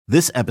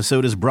This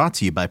episode is brought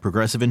to you by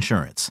Progressive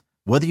Insurance.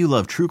 Whether you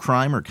love true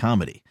crime or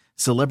comedy,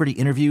 celebrity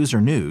interviews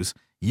or news,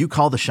 you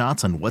call the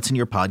shots on what's in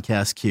your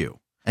podcast queue.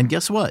 And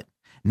guess what?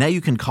 Now you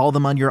can call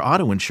them on your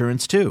auto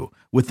insurance too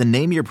with the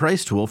Name Your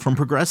Price tool from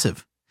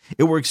Progressive.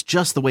 It works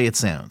just the way it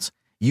sounds.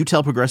 You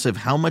tell Progressive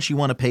how much you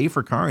want to pay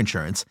for car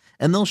insurance,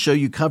 and they'll show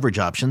you coverage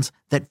options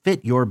that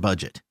fit your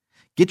budget.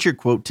 Get your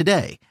quote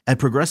today at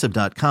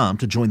Progressive.com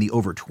to join the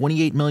over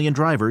 28 million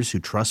drivers who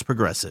trust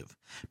Progressive.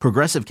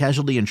 Progressive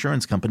Casualty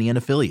Insurance Company and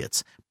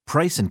Affiliates.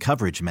 Price and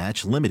coverage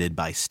match limited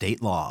by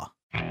state law.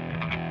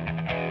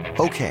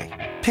 Okay,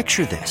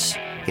 picture this.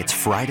 It's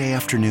Friday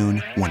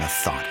afternoon when a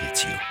thought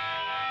hits you.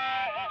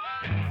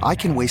 I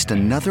can waste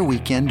another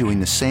weekend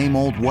doing the same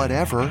old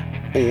whatever,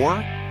 or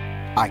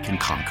I can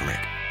conquer it.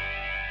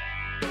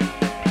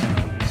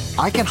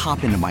 I can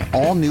hop into my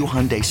all-new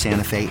Hyundai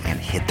Santa Fe and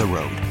hit the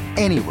road.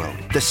 Any road.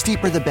 The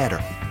steeper, the better.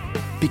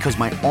 Because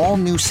my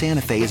all-new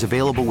Santa Fe is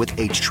available with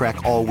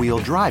H-Track all-wheel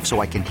drive,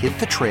 so I can hit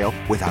the trail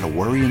without a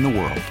worry in the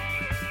world.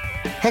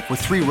 Heck, with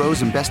 3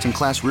 rows and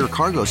best-in-class rear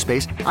cargo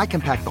space, I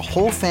can pack the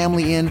whole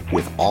family in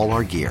with all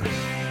our gear.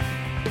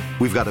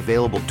 We've got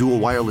available dual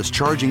wireless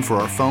charging for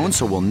our phones,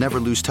 so we'll never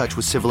lose touch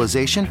with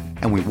civilization,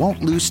 and we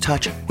won't lose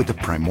touch with the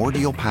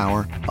primordial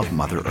power of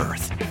Mother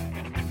Earth.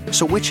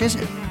 So which is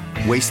it?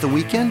 Waste the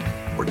weekend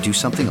or do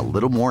something a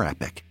little more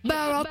epic?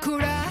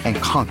 And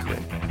conquer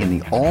it in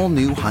the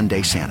all-new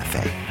Hyundai Santa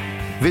Fe.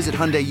 Visit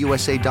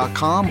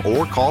HyundaiUSA.com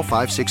or call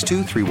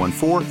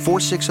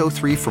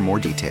 562-314-4603 for more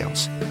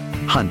details.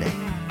 Hyundai,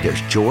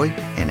 there's joy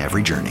in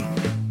every journey.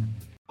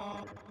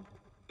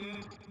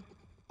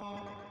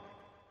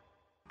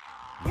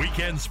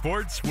 Weekend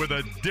sports with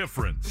a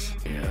difference.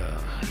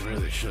 Yeah,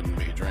 really shouldn't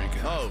be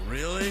drinking. Oh,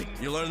 really?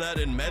 You learned that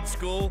in med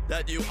school?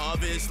 That you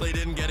obviously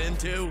didn't get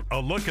into? A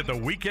look at the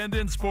weekend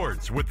in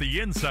sports with the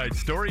inside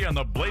story on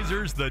the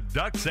Blazers, the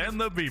Ducks, and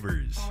the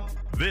Beavers.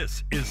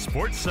 This is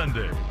Sports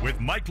Sunday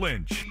with Mike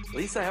Lynch. At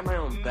least I have my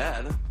own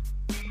bed.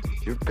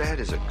 Your bed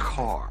is a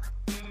car.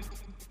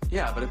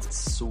 Yeah, but it's a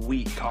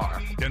sweet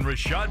car. And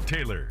Rashad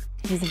Taylor.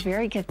 He's a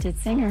very gifted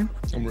singer.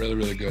 I'm really,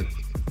 really good.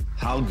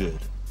 How good?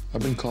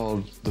 I've been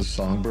called the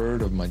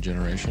songbird of my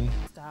generation.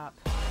 Stop.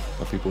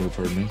 By people who've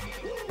heard me.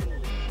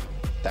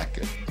 That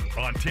good.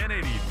 On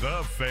 1080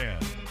 The Fan.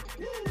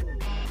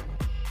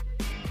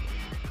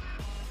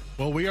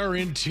 Well, we are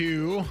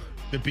into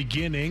the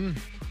beginning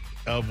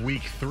of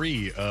week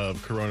 3 of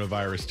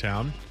Coronavirus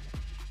Town.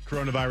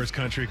 Coronavirus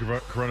country,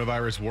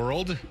 coronavirus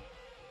world.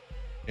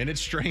 And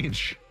it's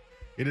strange.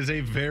 It is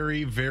a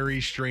very, very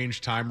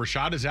strange time.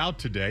 Rashad is out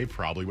today,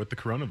 probably with the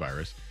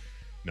coronavirus.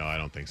 No, I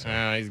don't think so.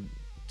 He's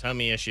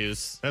tummy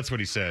issues. That's what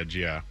he said,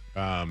 yeah.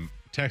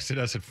 Texted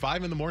us at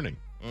 5 in the morning.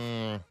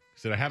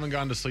 Said, I haven't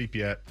gone to sleep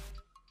yet.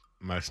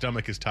 My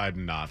stomach is tied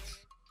in knots.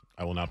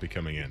 I will not be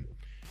coming in.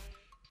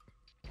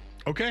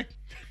 Okay.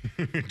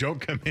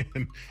 Don't come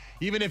in.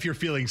 Even if you're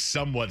feeling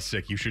somewhat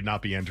sick, you should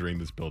not be entering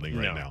this building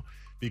right now.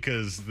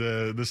 Because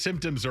the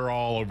symptoms are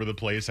all over the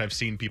place. I've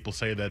seen people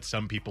say that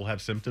some people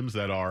have symptoms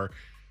that are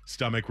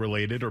stomach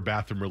related or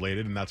bathroom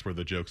related, and that's where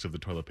the jokes of the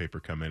toilet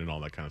paper come in and all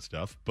that kind of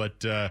stuff.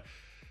 But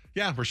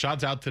yeah,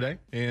 Rashad's out today,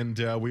 and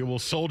we will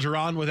soldier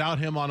on without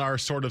him on our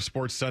Sort of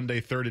Sports Sunday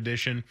 3rd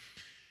edition,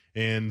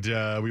 and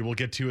we will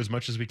get to as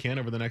much as we can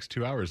over the next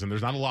 2 hours. And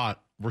there's not a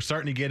lot. We're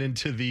starting to get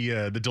into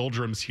the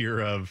doldrums here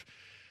of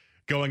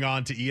going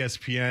on to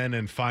ESPN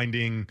and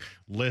finding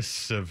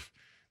lists of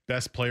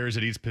best players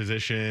at each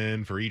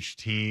position for each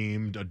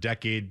team,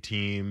 decade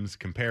teams,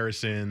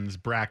 comparisons,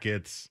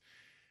 brackets.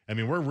 I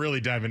mean, we're really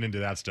diving into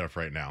that stuff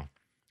right now.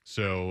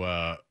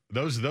 So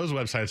those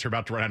websites are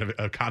about to run out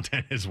of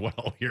content as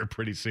well here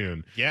pretty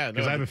soon. Yeah.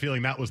 Because I have a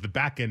feeling that was the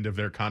back end of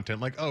their content.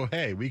 Like, oh,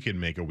 hey, we can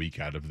make a week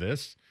out of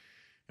this.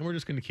 And we're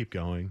just going to keep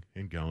going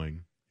and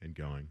going and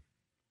going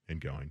and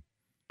going.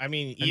 I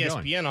mean,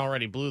 ESPN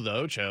already blew the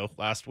Ocho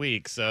last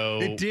week, so.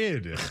 It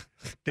did.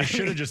 They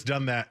should have just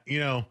done that. You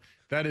know,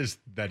 that is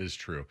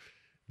true.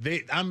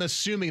 I'm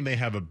assuming they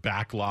have a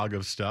backlog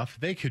of stuff.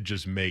 They could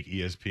just make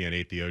ESPN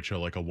 8 the Ocho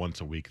like a once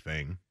a week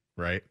thing,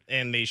 right?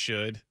 And they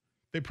should.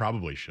 They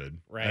probably should.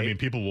 Right. I mean,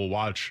 people will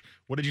watch.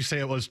 What did you say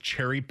it was?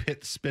 Cherry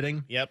pit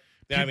spitting? Yep.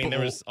 I mean, there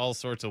was all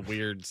sorts of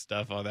weird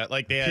stuff on that.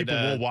 Like they had people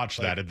will watch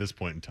that at this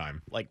point in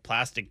time. Like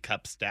plastic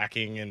cup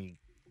stacking and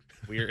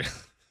weird.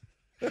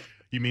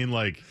 You mean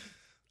like,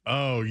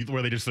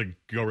 where they just like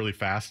go really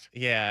fast?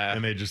 Yeah.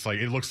 And they just like,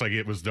 it looks like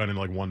it was done in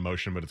like one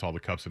motion, but it's all the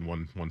cups in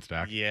one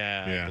stack.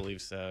 Yeah, I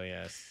believe so.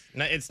 Yes.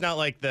 No, it's not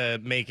like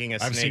the making a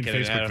I've snake seen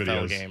in Facebook an NFL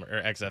videos. game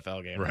or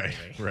XFL game. Right.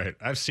 Right.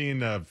 I've seen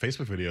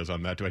Facebook videos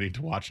on that. Do I need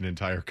to watch an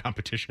entire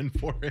competition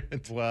for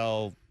it?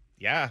 Well,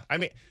 yeah. I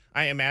mean,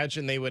 I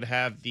imagine they would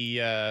have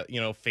the,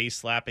 face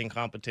slapping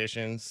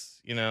competitions,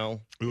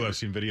 Ooh, I've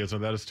seen videos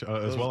on that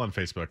as well on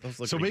Facebook.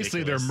 So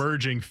basically ridiculous. they're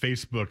merging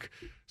Facebook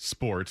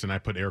sports, and I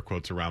put air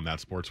quotes around that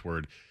sports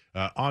word,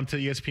 onto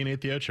ESPN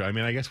 8 the Ocho. I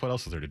mean, I guess what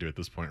else is there to do at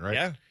this point, right?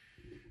 Yeah.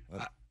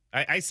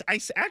 I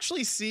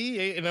actually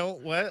see,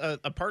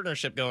 a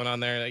partnership going on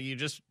there. You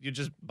just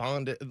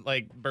bond it,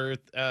 like birth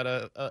out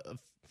a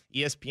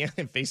ESPN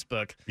and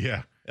Facebook.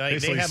 Yeah. Like,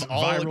 they have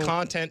all the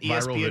content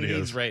ESPN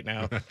needs right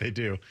now. They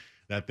do.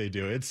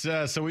 It's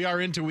so we are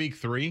into week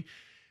 3.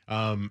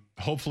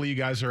 Hopefully you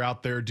guys are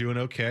out there doing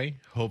okay.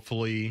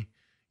 Hopefully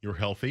you're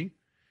healthy.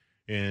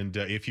 And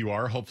if you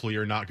are, hopefully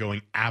you're not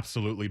going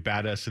absolutely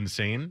badass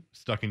insane,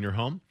 stuck in your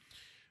home.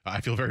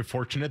 I feel very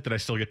fortunate that I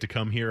still get to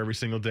come here every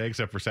single day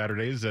except for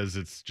Saturdays, as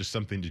it's just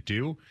something to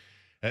do.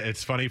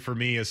 It's funny for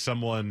me as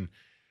someone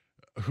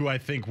who I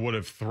think would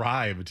have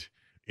thrived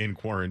in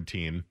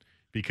quarantine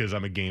because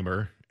I'm a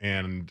gamer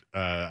and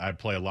I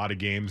play a lot of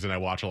games and I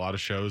watch a lot of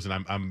shows,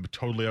 and I'm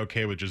totally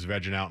okay with just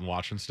vegging out and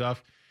watching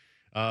stuff.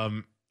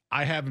 I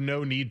have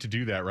no need to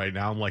do that right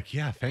now. I'm like,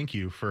 yeah, thank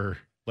you for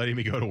letting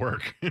me go to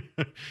work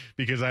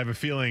because I have a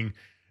feeling,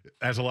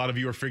 as a lot of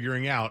you are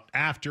figuring out,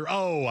 after,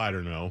 I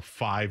don't know,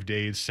 5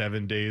 days,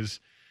 7 days,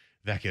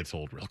 that gets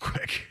old real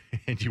quick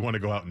and you want to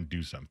go out and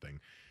do something.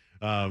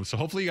 So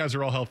hopefully you guys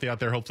are all healthy out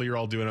there. Hopefully you're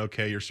all doing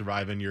okay. You're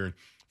surviving. You're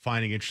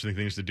finding interesting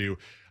things to do.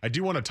 I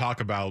do want to talk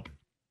about,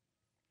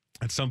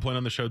 at some point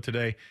on the show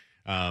today,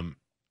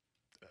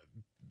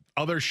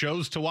 other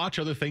shows to watch,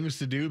 other things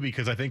to do,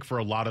 because I think for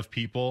a lot of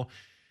people,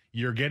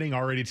 you're getting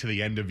already to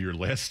the end of your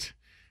list.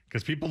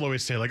 Because people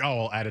always say, like,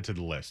 I'll add it to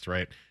the list,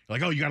 right?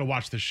 Like, you got to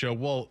watch this show.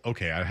 Well,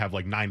 okay, I have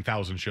like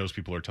 9,000 shows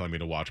people are telling me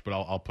to watch, but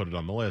I'll put it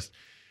on the list.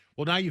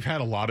 Well, now you've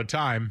had a lot of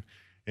time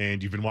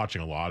and you've been watching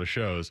a lot of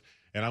shows.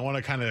 And I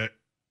want to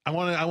I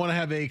want to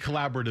have a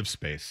collaborative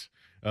space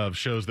of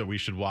shows that we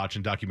should watch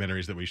and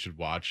documentaries that we should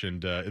watch.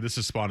 And this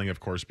is spawning,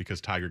 of course,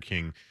 because Tiger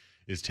King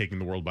is taking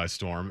the world by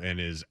storm and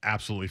is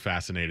absolutely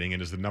fascinating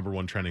and is the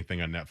 #1 trending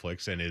thing on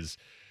Netflix and is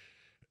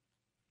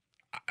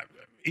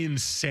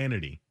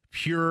insanity.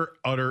 Pure,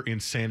 utter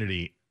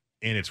insanity,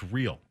 and it's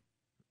real.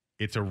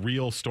 It's a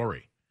real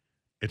story.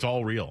 It's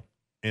all real,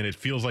 and it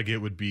feels like it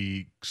would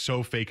be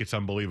so fake it's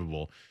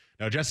unbelievable.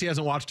 Now, Jesse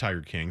hasn't watched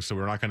Tiger King, so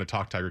we're not going to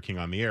talk Tiger King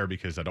on the air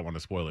because I don't want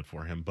to spoil it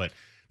for him, but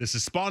this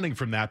is spawning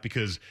from that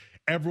because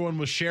everyone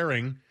was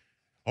sharing,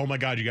 oh my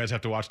God, you guys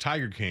have to watch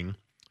Tiger King.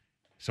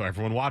 So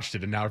everyone watched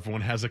it, and now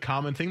everyone has a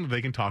common thing that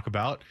they can talk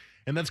about,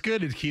 and that's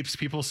good. It keeps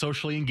people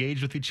socially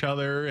engaged with each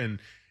other, and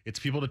it's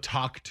people to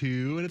talk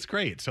to, and it's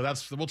great. So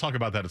we'll talk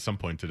about that at some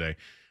point today.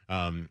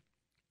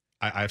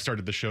 I've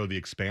started the show The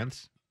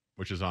Expanse,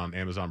 which is on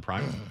Amazon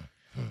Prime.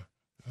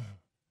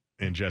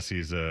 And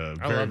Jesse's a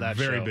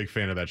very big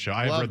fan of that show.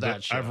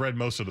 I've read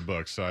most of the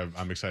books, so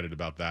I'm excited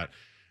about that.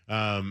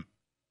 I'm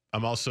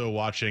also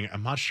watching,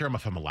 I'm not sure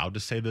if I'm allowed to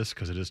say this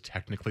because it is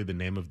technically the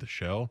name of the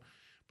show,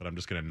 but I'm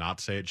just going to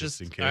not say it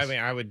just in case. I mean,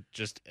 I would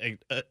just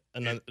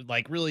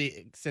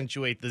really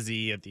accentuate the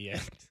Z at the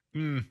end.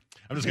 I'm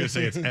just going to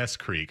say it's S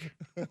Creek,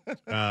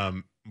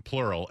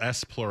 plural,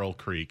 S plural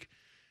Creek.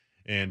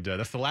 And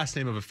that's the last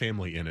name of a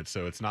family in it,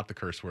 so it's not the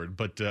curse word.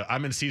 But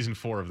I'm in season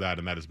 4 of that,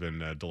 and that has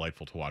been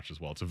delightful to watch as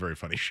well. It's a very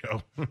funny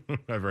show.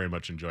 I very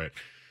much enjoy it.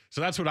 So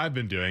that's what I've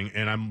been doing,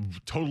 and I'm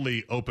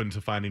totally open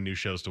to finding new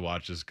shows to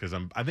watch just because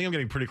I think I'm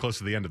getting pretty close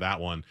to the end of that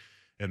one.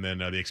 And then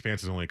The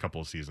Expanse is only a couple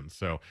of seasons.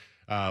 So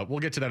we'll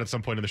get to that at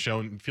some point in the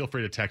show, and feel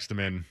free to text them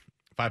in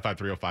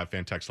 55305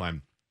 fan text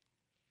line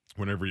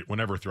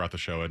whenever throughout the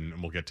show,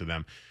 and we'll get to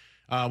them.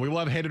 We will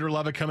have Hate It or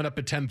Love It coming up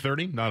at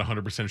 10:30. Not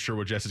 100% sure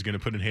what Jess is going to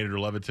put in Hate It or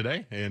Love It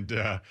today. And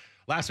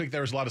last week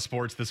there was a lot of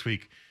sports. This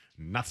week,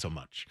 not so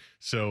much.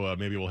 So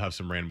maybe we'll have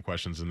some random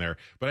questions in there.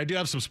 But I do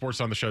have some sports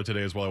on the show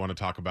today as well I want to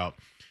talk about.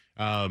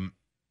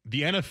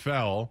 The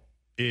NFL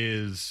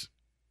is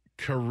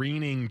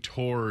careening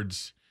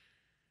towards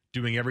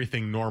doing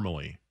everything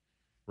normally,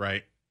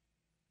 right?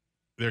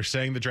 They're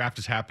saying the draft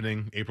is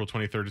happening April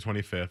 23rd to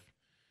 25th.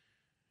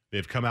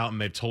 They've come out and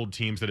they've told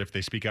teams that if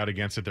they speak out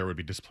against it, there would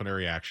be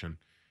disciplinary action.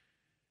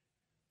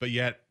 But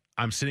yet,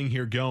 I'm sitting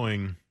here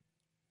going,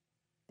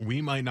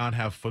 we might not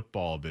have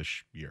football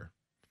this year,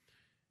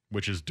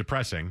 which is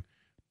depressing,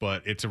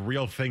 but it's a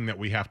real thing that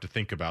we have to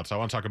think about. So I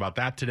want to talk about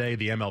that today.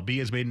 The MLB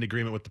has made an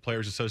agreement with the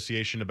Players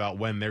Association about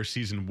when their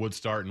season would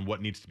start and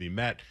what needs to be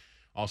met.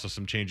 Also,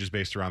 some changes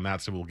based around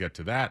that, so we'll get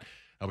to that.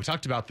 We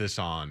talked about this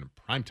on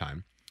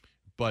Primetime,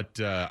 but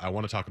I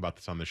want to talk about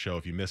this on the show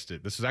if you missed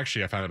it. This is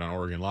actually, I found it on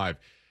Oregon Live.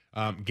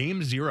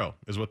 Game 0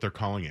 is what they're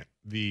calling it.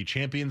 The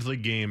Champions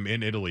League game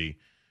in Italy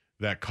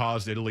that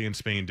caused Italy and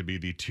Spain to be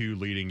the 2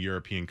 leading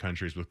European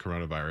countries with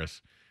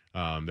coronavirus.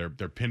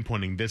 They're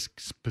pinpointing this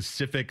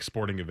specific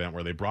sporting event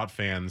where they brought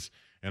fans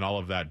and all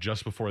of that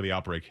just before the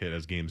outbreak hit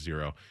as Game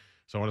 0.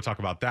 So I want to talk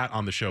about that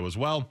on the show as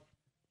well,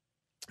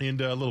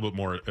 and a little bit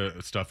more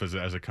stuff as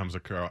it comes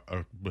across.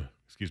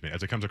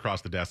 As it comes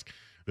across the desk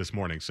this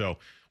morning. So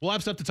we'll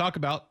have stuff to talk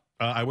about.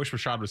 I wish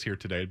Rashad was here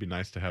today. It'd be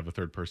nice to have a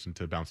third person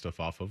to bounce stuff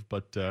off of,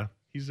 but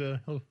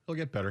he'll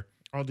get better.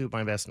 I'll do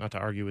my best not to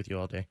argue with you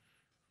all day.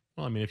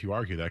 Well, I mean, if you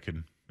argue, that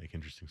could make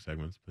interesting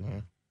segments. But yeah.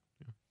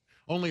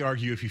 Only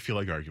argue if you feel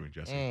like arguing,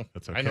 Jesse.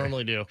 That's okay. I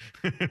normally do.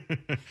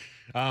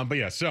 But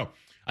yeah, so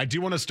I do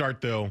want to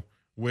start though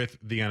with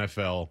the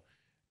NFL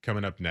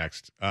coming up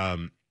next.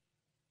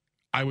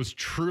 I was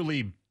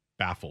truly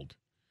baffled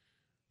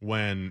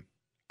when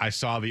I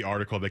saw the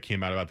article that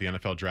came out about the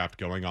NFL draft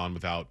going on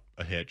without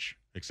a hitch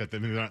except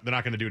that they're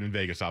not going to do it in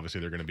Vegas.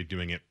 Obviously, they're going to be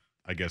doing it,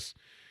 I guess,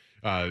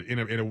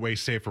 in a way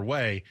safer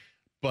way.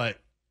 But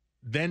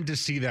then to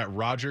see that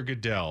Roger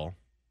Goodell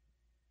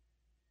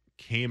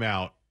came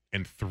out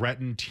and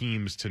threatened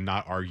teams to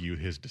not argue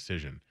his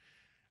decision.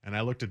 And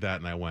I looked at that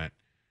and I went,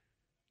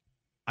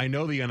 I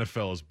know the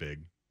NFL is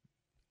big.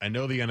 I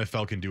know the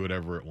NFL can do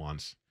whatever it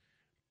wants.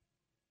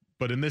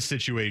 But in this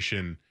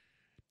situation,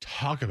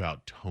 talk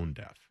about tone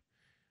deaf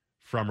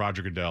from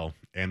Roger Goodell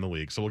and the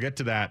league. So we'll get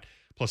to that,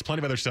 plus plenty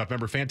of other stuff.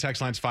 Remember, fan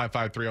text line's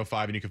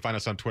 55305, and you can find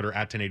us on Twitter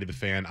at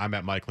 1080thefan. I'm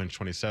at Mike Lynch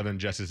 27.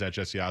 Jess is at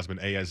Jesse Osmond,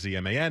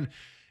 ASZMAN.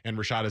 And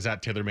Rashad is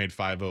at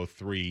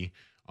TaylorMade503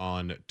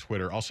 on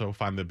Twitter. Also,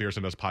 find the Beers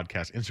on Us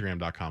podcast,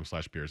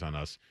 Instagram.com/Beers on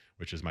Us,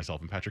 which is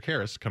myself and Patrick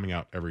Harris, coming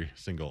out every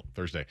single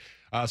Thursday.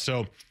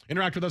 So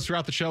interact with us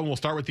throughout the show, and we'll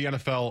start with the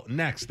NFL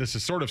next. This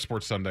is Sort of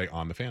Sports Sunday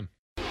on The Fan.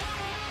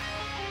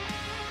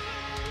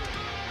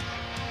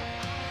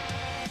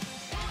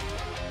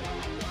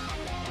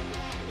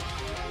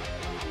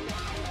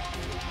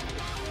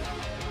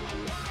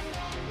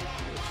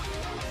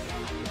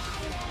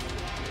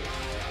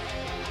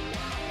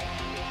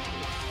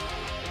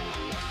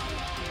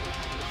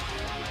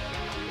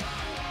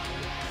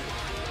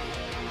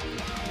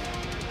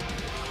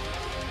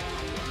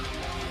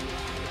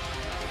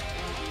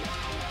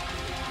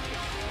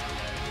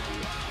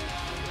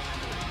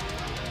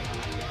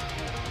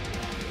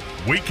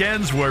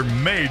 Weekends were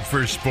made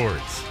for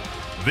sports.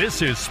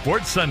 This is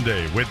Sports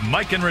Sunday with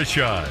Mike and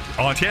Rashad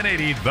on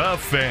 1080 The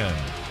Fan.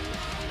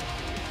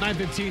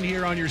 9:15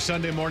 here on your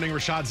Sunday morning.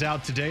 Rashad's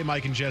out today.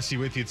 Mike and Jesse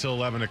with you till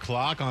 11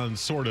 o'clock on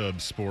Sort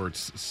of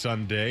Sports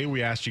Sunday.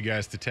 We asked you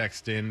guys to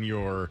text in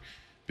your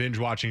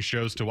binge-watching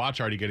shows to watch.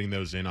 Already getting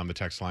those in on the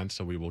text line,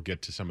 so we will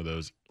get to some of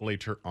those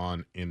later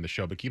on in the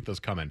show. But keep those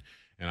coming,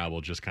 and I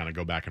will just kind of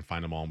go back and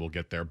find them all, and we'll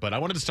get there. But I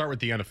wanted to start with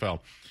the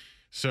NFL.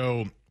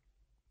 So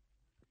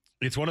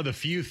it's one of the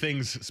few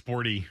things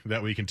sporty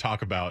that we can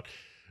talk about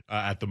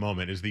at the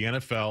moment. Is the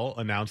NFL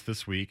announced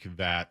this week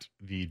that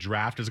the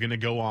draft is going to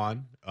go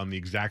on the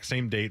exact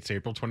same dates,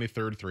 April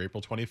 23rd through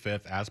April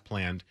 25th, as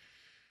planned.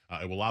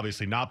 It will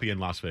obviously not be in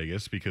Las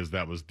Vegas because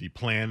that was the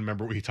plan.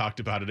 Remember, we talked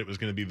about it. It was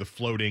going to be the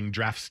floating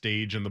draft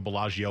stage and the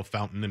Bellagio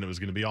fountain, and it was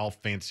going to be all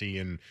fancy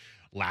and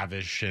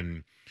lavish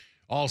and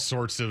all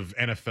sorts of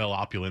NFL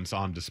opulence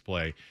on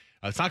display.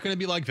 It's not going to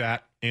be like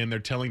that, and they're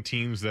telling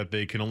teams that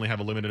they can only have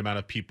a limited amount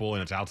of people,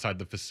 and it's outside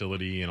the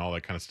facility and all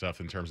that kind of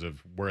stuff in terms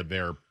of where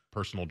their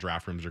personal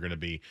draft rooms are going to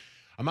be.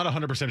 I'm not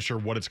 100% sure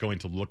what it's going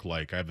to look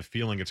like. I have a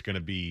feeling it's going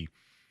to be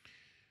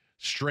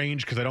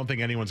strange because I don't think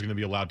anyone's going to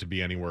be allowed to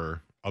be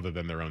anywhere other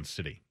than their own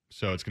city.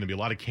 So it's going to be a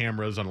lot of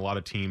cameras on a lot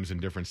of teams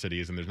in different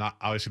cities, and there's not,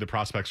 obviously the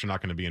prospects are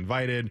not going to be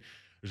invited.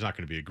 There's not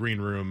going to be a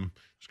green room.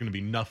 There's going to be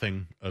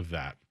nothing of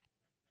that.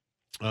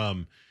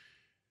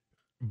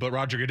 But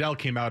Roger Goodell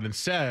came out and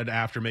said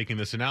after making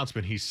this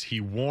announcement, he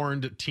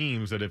warned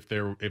teams that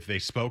if they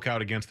spoke out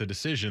against the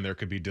decision, there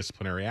could be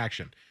disciplinary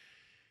action.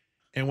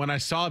 And when I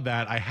saw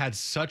that, I had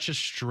such a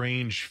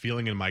strange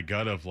feeling in my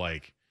gut of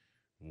like,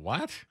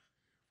 what?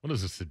 What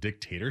is this, a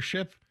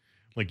dictatorship?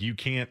 Like, you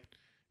can't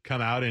come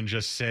out and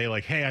just say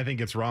like, hey, I think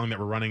it's wrong that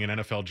we're running an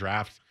NFL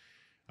draft,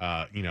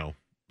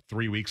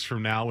 3 weeks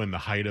from now in the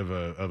height of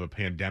a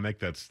pandemic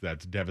that's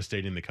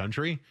devastating the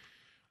country,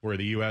 where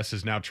the U.S.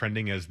 is now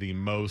trending as the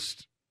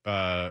most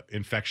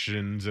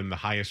infections and the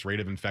highest rate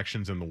of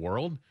infections in the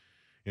world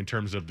in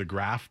terms of the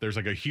graph. There's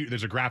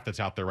a graph that's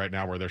out there right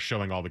now where they're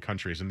showing all the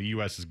countries, and the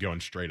U.S. is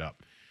going straight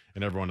up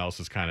and everyone else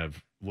is kind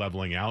of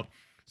leveling out.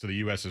 So the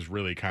U.S. is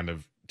really kind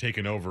of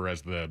taken over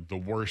as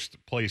the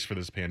worst place for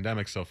this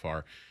pandemic so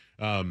far.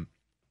 And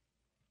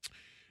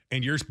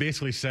you're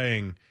basically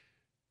saying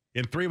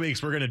in 3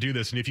 weeks, we're going to do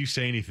this. And if you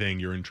say anything,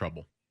 you're in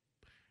trouble.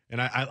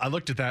 And I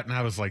looked at that and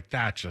I was like,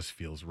 that just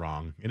feels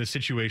wrong in a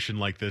situation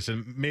like this.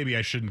 And maybe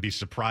I shouldn't be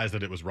surprised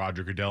that it was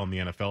Roger Goodell in the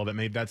NFL that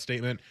made that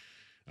statement.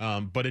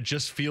 But it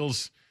just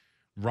feels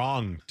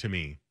wrong to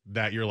me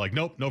that you're like,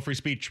 nope, no free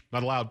speech,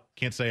 not allowed.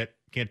 Can't say it.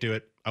 Can't do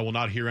it. I will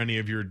not hear any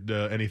of your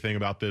anything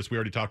about this. We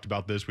already talked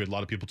about this. We had a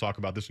lot of people talk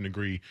about this and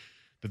agree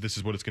that this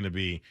is what it's going to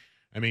be.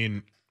 I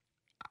mean,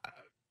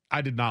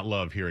 I did not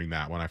love hearing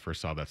that when I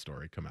first saw that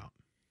story come out.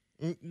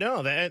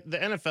 No, the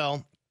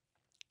NFL,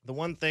 the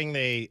one thing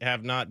they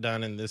have not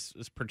done, and this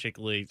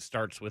particularly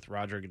starts with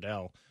Roger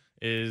Goodell,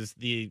 is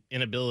the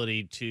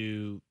inability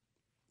to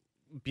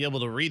be able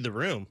to read the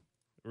room,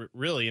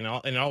 really, in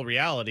all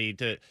reality,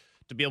 to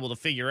be able to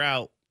figure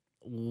out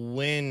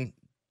when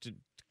to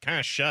kind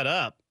of shut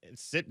up and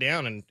sit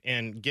down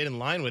and get in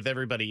line with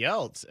everybody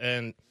else.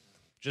 And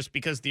just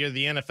because they're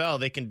the NFL,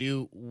 they can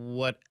do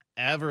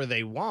whatever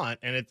they want.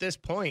 And at this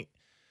point,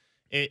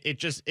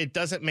 it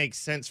doesn't make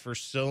sense for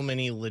so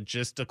many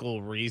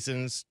logistical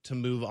reasons to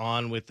move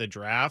on with the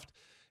draft.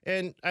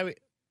 And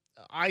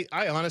I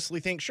honestly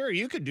think, sure,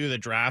 you could do the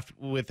draft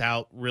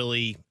without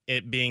really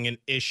it being an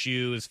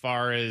issue as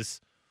far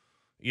as,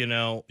 you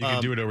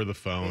can do it over the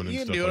phone.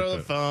 You can do it over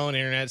the phone,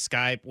 internet,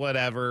 Skype,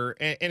 whatever,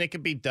 and it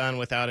could be done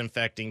without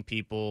infecting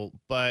people.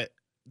 But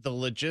the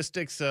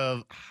logistics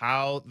of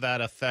how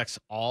that affects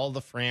all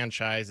the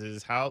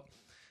franchises, how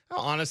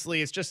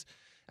honestly, it's just,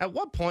 at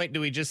what point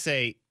do we just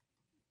say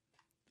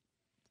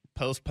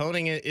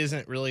postponing it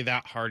isn't really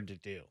that hard to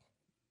do?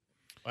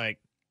 Like,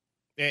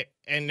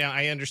 and now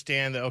I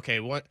understand that, okay,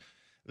 what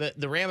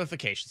the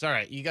ramifications. All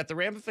right, you got the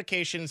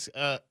ramifications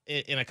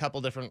in a couple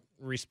different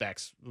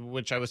respects,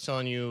 which I was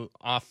telling you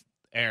off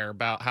air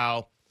about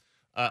how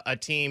a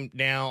team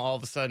now all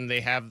of a sudden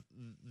they have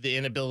the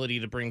inability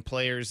to bring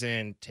players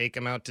in, take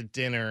them out to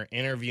dinner,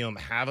 interview them,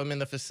 have them in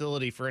the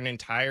facility for an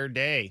entire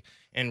day,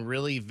 and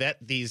really vet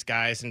these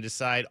guys and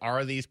decide,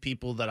 are these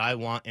people that I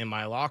want in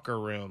my locker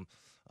room?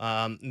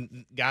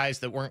 Guys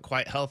that weren't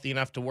quite healthy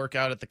enough to work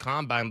out at the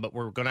combine, but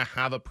we're going to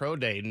have a pro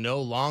day,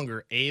 no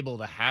longer able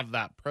to have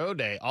that pro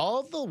day. All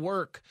of the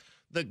work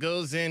that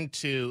goes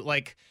into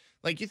like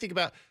you think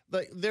about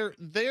the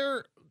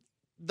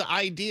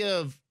idea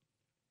of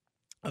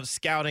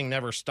scouting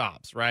never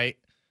stops, right?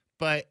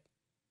 But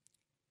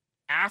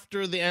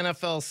after the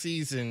NFL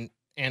season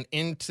and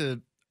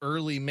into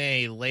early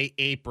May, late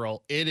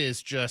April, it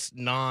is just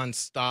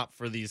nonstop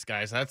for these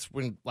guys. That's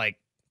when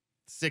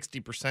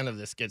 60% of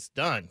this gets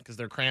done because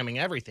they're cramming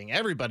everything.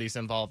 Everybody's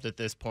involved at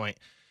this point.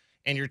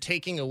 And you're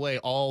taking away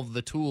all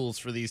the tools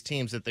for these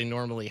teams that they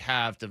normally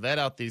have to vet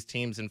out these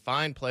teams and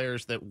find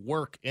players that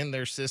work in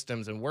their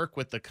systems and work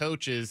with the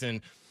coaches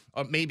and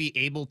maybe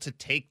able to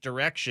take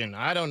direction.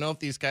 I don't know if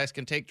these guys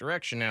can take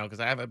direction now because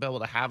I haven't been able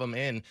to have them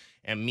in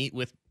and meet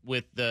with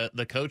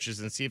the coaches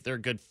and see if they're a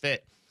good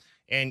fit.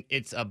 And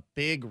it's a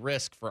big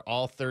risk for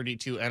all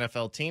 32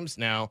 NFL teams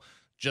now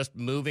just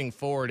moving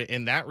forward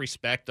in that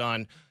respect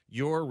on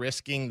you're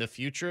risking the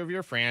future of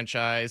your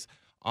franchise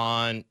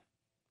on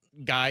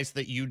guys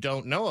that you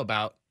don't know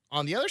about.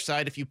 On the other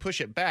side, if you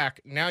push it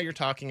back, now you're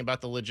talking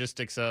about the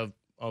logistics of,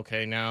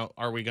 okay, now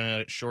are we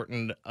going to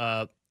shorten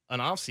an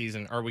off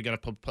season? Are we going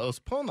to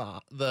postpone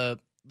the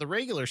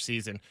regular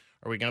season?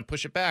 Are we going to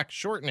push it back,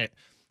 shorten it?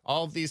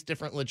 All of these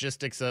different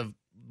logistics of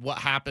what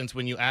happens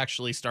when you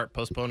actually start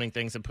postponing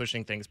things and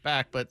pushing things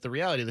back. But the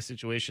reality of the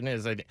situation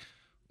is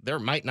there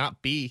might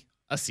not be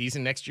a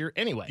season next year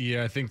anyway.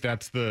 Yeah, I think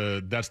that's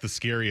the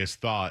scariest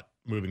thought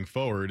moving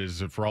forward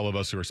is for all of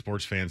us who are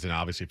sports fans and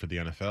obviously for the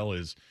NFL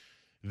is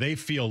they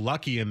feel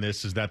lucky in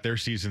this is that their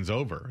season's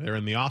over. They're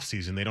in the off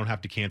season. They don't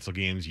have to cancel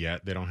games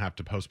yet. They don't have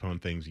to postpone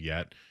things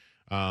yet.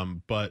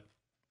 But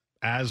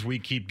as we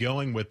keep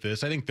going with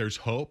this, I think there's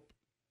hope.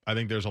 I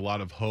think there's a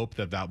lot of hope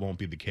that won't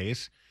be the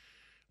case,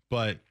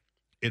 but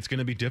it's going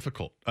to be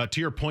difficult.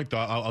 To your point, though,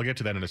 I'll get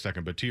to that in a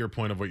second, but to your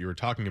point of what you were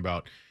talking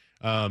about,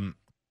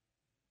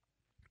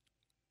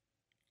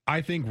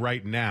 I think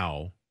right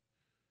now,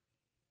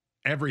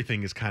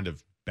 everything is kind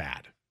of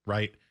bad,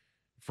 right?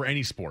 For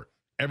any sport.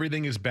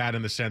 Everything is bad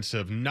in the sense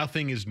of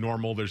nothing is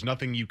normal. There's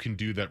nothing you can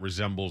do that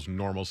resembles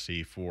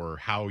normalcy for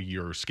how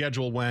your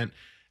schedule went,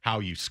 how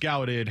you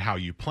scouted, how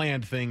you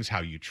planned things, how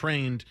you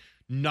trained.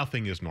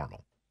 Nothing is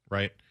normal,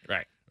 right?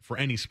 Right. For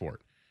any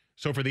sport.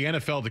 So for the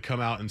NFL to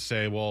come out and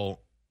say,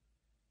 well,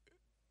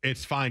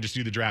 it's fine, just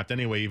do the draft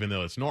anyway, even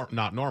though it's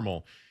not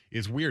normal,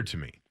 is weird to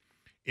me.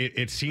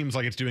 It seems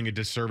like it's doing a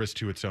disservice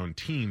to its own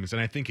teams,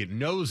 and I think it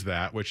knows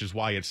that, which is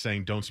why it's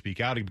saying don't speak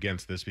out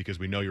against this because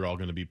we know you're all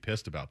going to be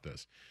pissed about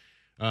this.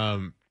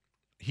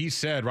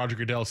 Roger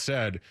Goodell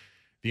said,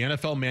 the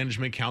NFL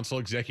Management Council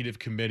Executive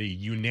Committee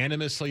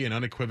unanimously and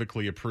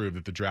unequivocally approved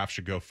that the draft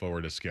should go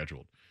forward as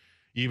scheduled,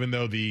 even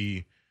though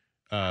the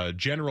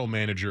General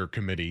Manager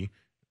Committee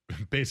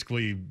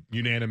basically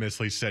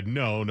unanimously said,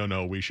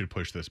 no, we should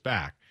push this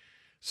back.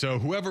 So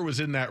whoever was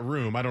in that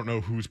room, I don't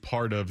know who's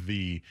part of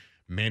the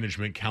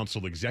Management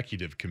Council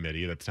Executive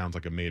Committee. That sounds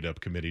like a made-up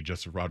committee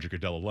just of Roger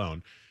Goodell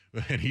alone.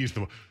 And he's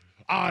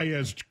I,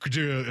 as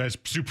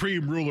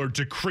supreme ruler,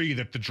 decree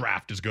that the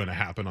draft is going to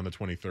happen on the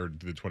 23rd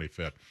to the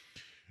 25th.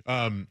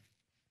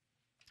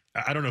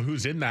 I don't know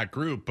who's in that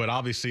group, but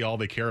obviously all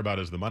they care about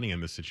is the money in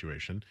this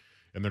situation,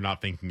 and they're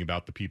not thinking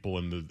about the people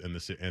in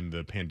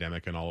the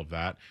pandemic and all of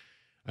that.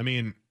 I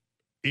mean,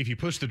 if you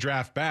push the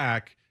draft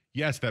back,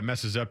 yes, that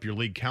messes up your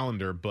league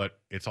calendar, but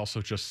it's also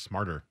just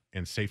smarter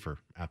and safer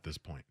at this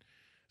point.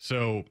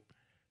 So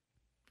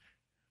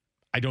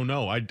I don't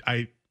know.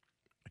 I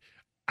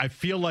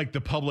feel like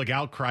the public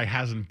outcry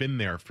hasn't been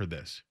there for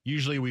this.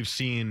 Usually we've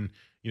seen,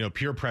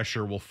 peer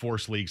pressure will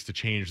force leagues to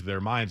change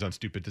their minds on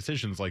stupid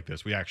decisions like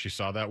this. We actually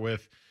saw that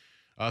with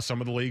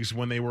some of the leagues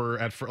when they were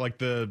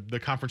the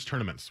conference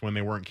tournaments when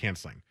they weren't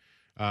canceling.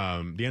 The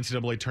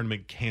NCAA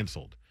tournament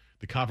canceled.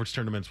 The conference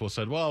tournaments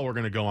said, well, we're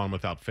going to go on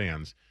without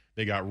fans.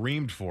 They got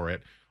reamed for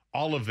it.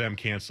 All of them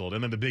canceled.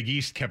 And then the Big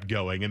East kept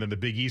going. And then the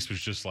Big East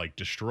was just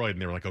destroyed.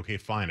 And they were like, okay,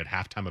 fine. At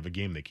halftime of a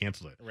game, they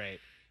canceled it. Right.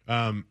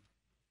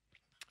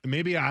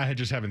 Maybe I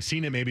just haven't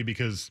seen it. Maybe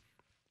because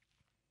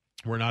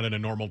we're not in a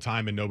normal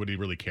time and nobody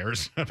really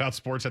cares about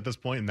sports at this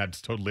point. And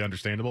that's totally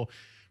understandable.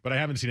 But I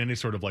haven't seen any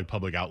sort of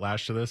public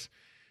outlash to this.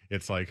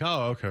 It's like,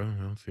 oh, okay,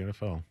 well, it's the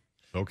NFL.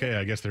 Okay,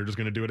 I guess they're just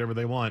going to do whatever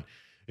they want.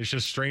 It's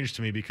just strange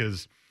to me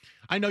because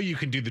I know you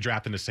can do the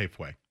draft in a safe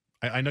way.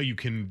 I know you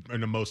can,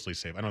 in a mostly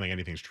safe. I don't think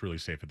anything's truly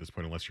safe at this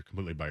point unless you're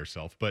completely by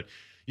yourself. But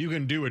you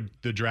can do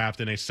the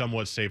draft in a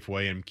somewhat safe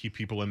way and keep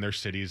people in their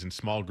cities in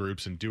small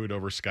groups and do it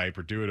over Skype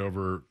or do it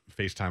over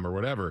FaceTime or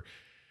whatever,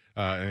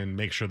 and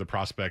make sure the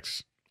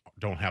prospects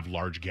don't have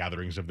large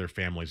gatherings of their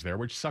families there,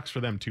 which sucks for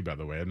them too, by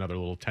the way. Another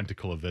little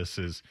tentacle of this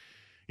is,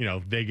 they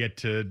don't get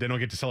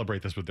to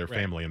celebrate this with their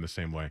family in the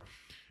same way.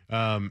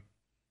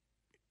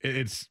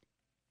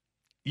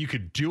 You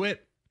could do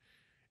it,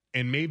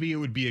 and maybe it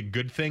would be a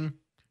good thing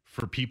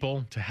for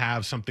people to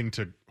have something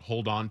to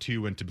hold on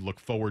to and to look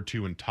forward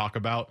to and talk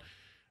about.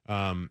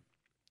 And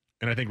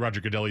I think Roger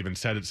Goodell even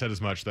said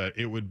as much, that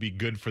it would be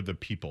good for the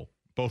people,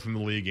 both in the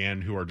league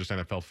and who are just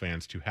NFL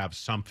fans, to have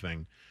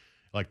something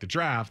like the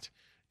draft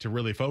to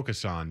really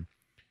focus on.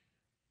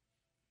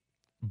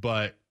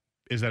 But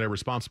is that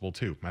irresponsible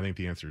too? I think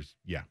the answer is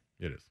yeah,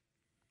 it is.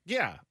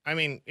 Yeah. I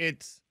mean,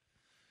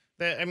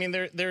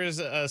 there is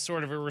a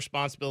sort of a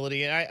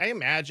responsibility. I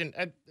imagine,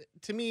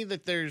 to me,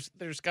 that there's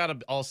got to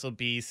also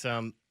be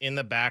some in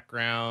the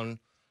background,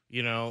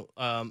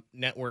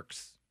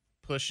 networks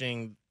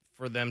pushing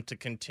for them to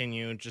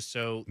continue, just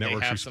so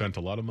networks who spent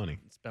a lot of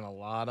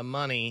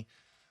money.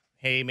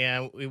 Hey,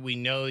 man, we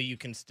know you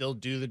can still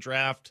do the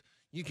draft.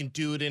 You can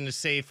do it in a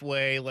safe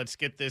way. Let's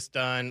get this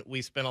done.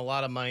 We spent a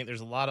lot of money.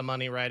 There's a lot of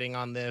money riding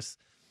on this.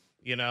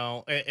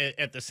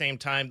 At the same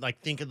time,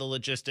 think of the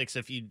logistics.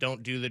 If you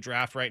don't do the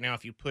draft right now,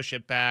 if you push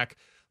it back,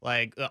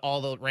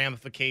 all the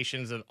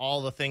ramifications and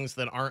all the things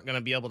that aren't going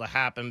to be able to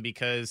happen,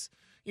 because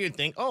you'd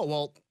think, oh,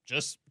 well,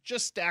 just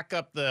stack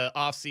up the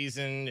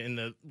offseason and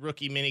the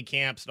rookie mini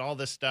camps and all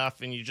this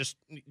stuff, and you just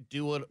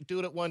do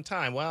it at one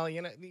time. Well,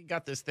 you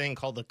got this thing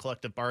called the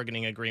collective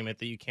bargaining agreement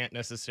that you can't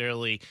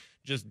necessarily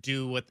just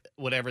do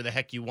whatever the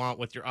heck you want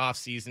with your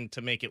offseason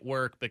to make it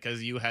work,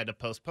 because you had to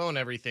postpone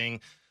everything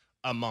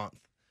a month.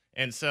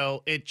 And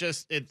so it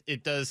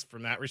does,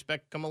 from that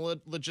respect, become a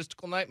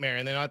logistical nightmare.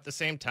 And then at the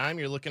same time,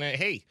 you're looking at,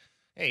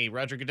 hey,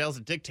 Roger Goodell's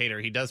a dictator.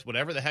 He does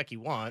whatever the heck he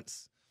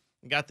wants.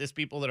 You got these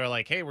people that are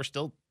like, hey, we're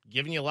still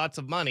giving you lots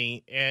of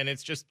money. And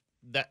it's just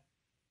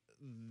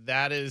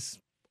that is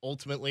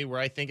ultimately where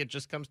I think it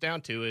just comes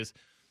down to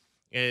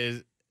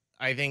is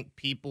I think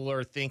people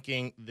are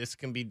thinking this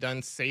can be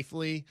done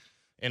safely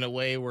in a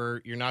way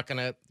where you're not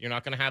gonna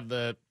have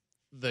the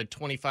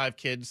 25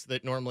 kids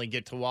that normally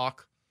get to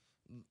walk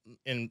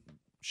and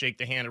shake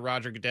the hand of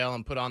Roger Goodell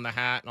and put on the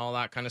hat and all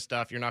that kind of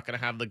stuff. You're not going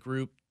to have the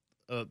group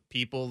of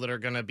people that are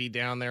going to be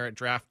down there at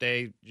draft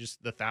day.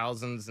 Just the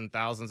thousands and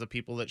thousands of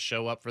people that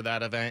show up for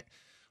that event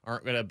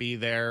aren't going to be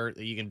there.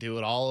 You can do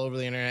it all over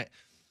the internet.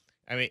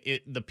 I mean,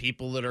 the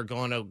people that are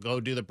going to go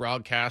do the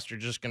broadcast are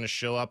just going to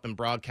show up and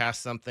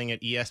broadcast something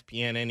at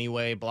ESPN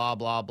anyway, blah,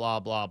 blah,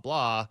 blah, blah,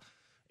 blah.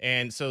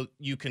 And so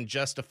you can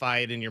justify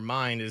it in your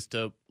mind as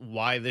to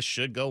why this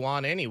should go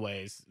on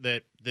anyways,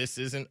 that this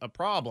isn't a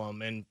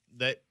problem, and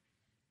that,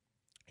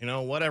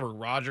 whatever,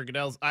 Roger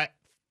Goodell's,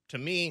 to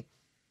me,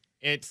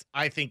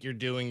 I think you're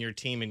doing your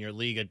team and your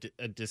league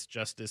a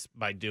disjustice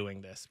by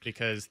doing this,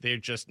 because they're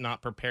just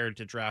not prepared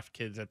to draft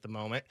kids at the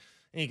moment.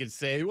 And you could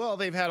say, well,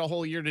 they've had a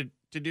whole year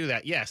to do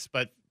that. Yes,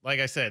 but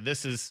like I said,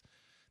 this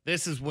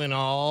is when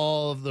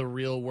all of the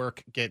real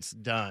work gets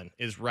done,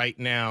 is right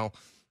now,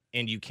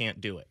 and you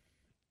can't do it.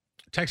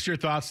 Text your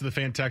thoughts to the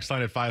fan text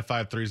line at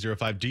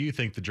 55305. Do you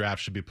think the draft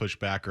should be pushed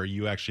back, or are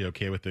you actually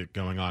okay with it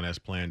going on as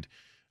planned,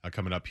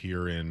 coming up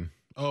here in,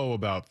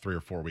 about 3 or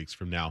 4 weeks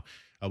from now?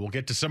 We'll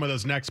get to some of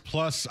those next.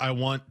 Plus, I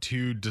want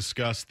to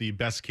discuss the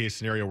best case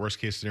scenario, worst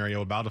case scenario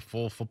about a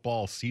full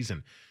football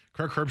season.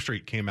 Kirk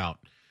Herbstreit came out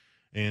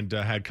and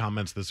had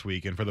comments this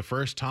week. And for the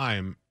first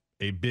time,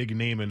 a big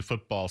name in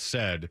football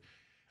said,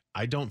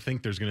 I don't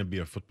think there's going to be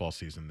a football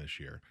season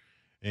this year.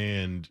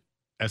 And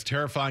as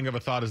terrifying of a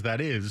thought as that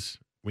is,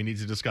 we need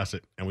to discuss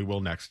it, and we will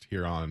next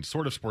here on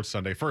Sort of Sports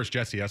Sunday. First,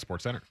 Jesse S.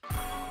 Sports Center.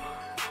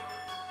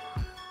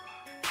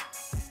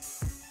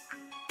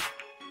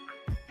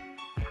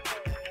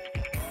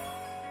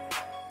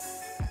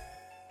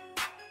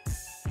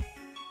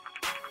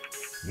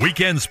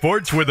 Weekend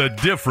sports with a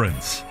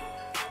difference.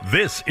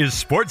 This is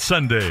Sports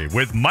Sunday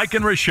with Mike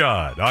and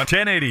Rashad on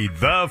 1080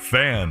 The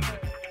Fan.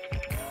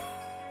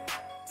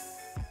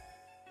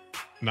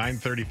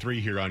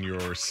 9:33 here on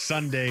your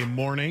Sunday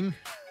morning.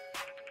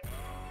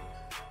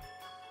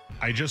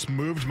 I just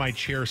moved my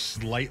chair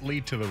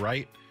slightly to the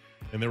right,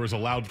 and there was a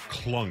loud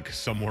clunk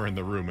somewhere in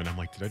the room, and I'm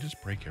like, did I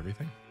just break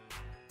everything?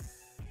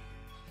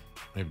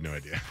 I have no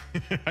idea.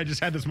 I just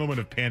had this moment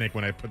of panic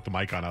when I put the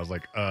mic on. I was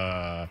like,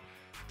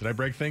 did I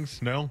break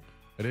things? No,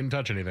 I didn't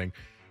touch anything.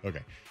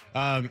 Okay.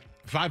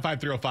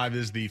 55305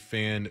 is the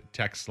fan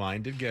text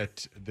line. Did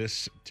get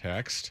this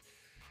text.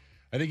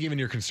 I think even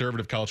your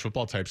conservative college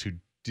football types who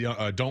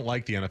don't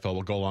like the NFL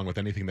will go along with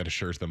anything that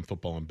assures them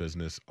football and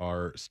business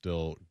are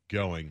still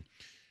going.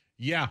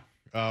 Yeah,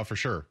 for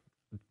sure,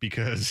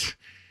 because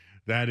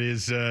that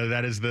is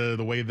the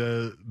way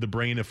the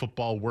brain of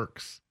football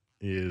works,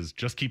 is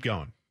just keep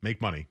going, make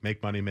money,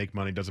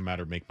 doesn't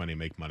matter, make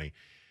money,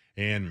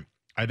 and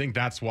I think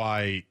that's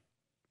why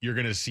you're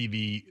going to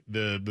see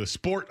the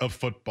sport of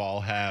football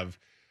have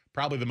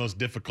probably the most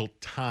difficult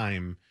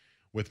time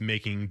with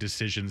making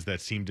decisions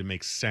that seem to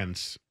make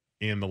sense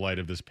in the light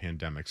of this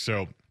pandemic.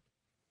 So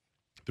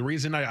the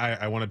reason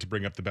I wanted to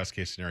bring up the best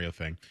case scenario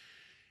thing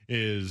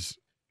is,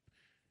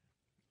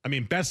 I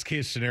mean, best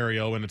case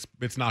scenario, and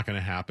it's not going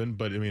to happen,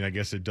 but I mean, I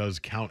guess it does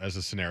count as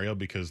a scenario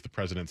because the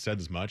president said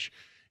as much,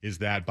 is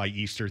that by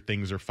Easter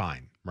things are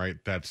fine, right?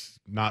 That's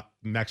not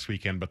next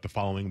weekend, but the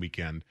following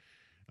weekend.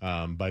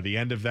 By the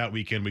end of that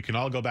weekend, we can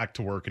all go back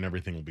to work and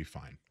everything will be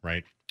fine,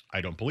 right? I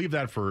don't believe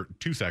that for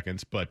 2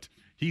 seconds, but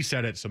he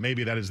said it, so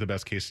maybe that is the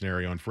best case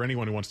scenario. And for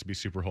anyone who wants to be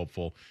super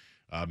hopeful,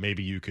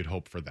 maybe you could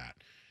hope for that.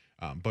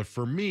 But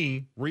for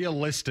me,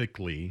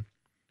 realistically,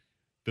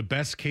 the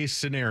best case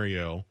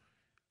scenario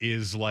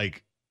is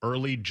like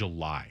early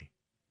July,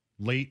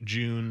 late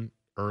June,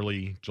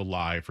 early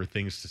July, for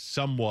things to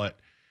somewhat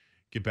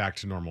get back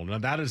to normal. Now,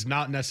 that is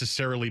not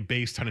necessarily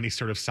based on any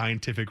sort of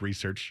scientific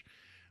research.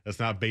 That's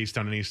not based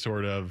on any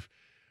sort of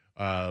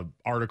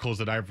articles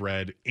that I've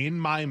read. In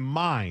my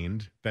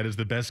mind, that is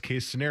the best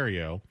case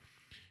scenario,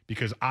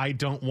 because I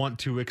don't want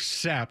to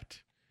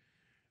accept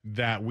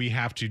that we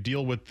have to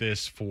deal with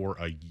this for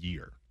a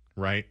year,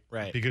 right?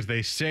 Right. Because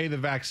they say the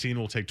vaccine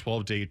will take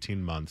 12 to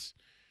 18 months.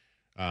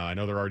 I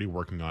know they're already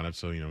working on it,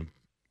 so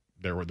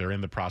they're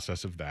in the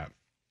process of that.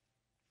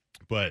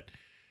 But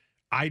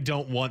I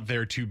don't want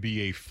there to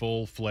be a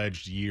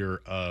full-fledged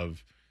year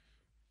of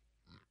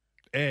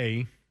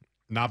A,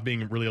 not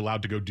being really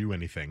allowed to go do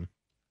anything,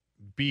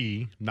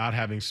 B, not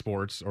having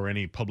sports or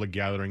any public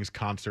gatherings,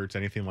 concerts,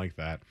 anything like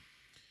that,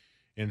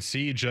 and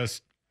C,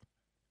 just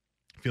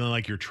feeling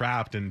like you're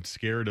trapped and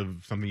scared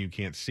of something you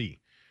can't see.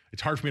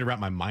 It's hard for me to wrap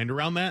my mind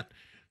around that.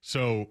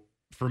 So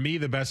for me,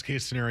 the best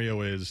case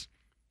scenario is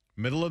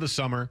middle of the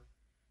summer.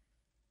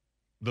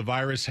 The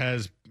virus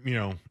has,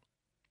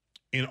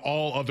 in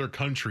all other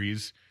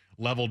countries,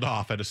 leveled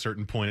off at a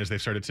certain point as they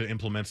started to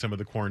implement some of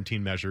the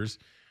quarantine measures.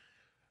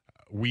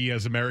 We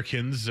as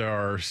Americans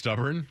are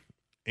stubborn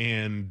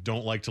and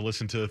don't like to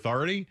listen to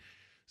authority.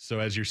 So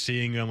as you're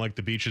seeing on like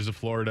the beaches of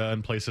Florida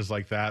and places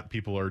like that,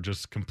 people are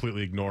just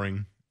completely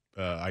ignoring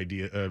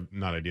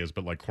not ideas,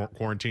 but like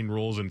quarantine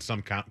rules, and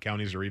some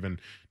counties are even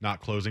not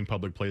closing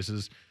public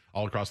places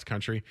all across the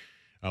country.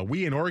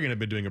 We in Oregon have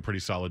been doing a pretty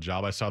solid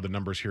job. I saw the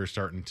numbers here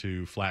starting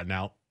to flatten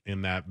out,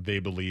 in that they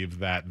believe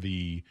that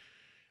the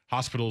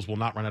hospitals will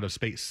not run out of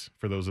space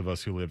for those of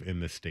us who live in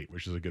this state,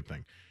 which is a good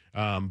thing.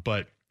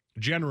 But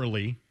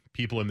generally,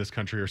 people in this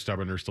country are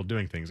stubborn. They're still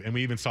doing things. And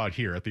we even saw it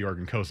here at the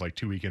Oregon coast like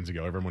 2 weekends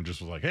ago. Everyone just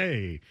was like,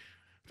 hey,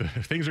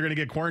 things are going to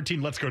get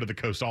quarantined. Let's go to the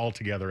coast all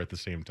together at the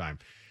same time.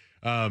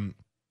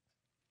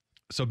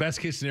 So best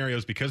case scenario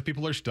is, because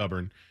people are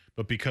stubborn,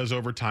 but because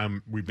over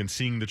time we've been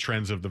seeing the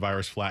trends of the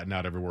virus flatten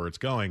out everywhere it's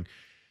going,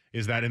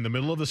 is that in the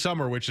middle of the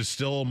summer, which is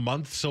still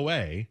months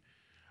away,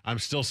 I'm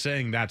still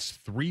saying that's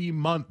 3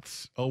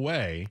 months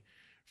away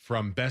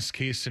from best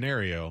case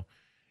scenario,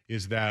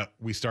 is that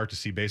we start to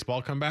see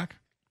baseball come back.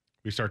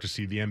 We start to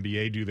see the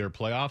NBA do their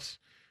playoffs,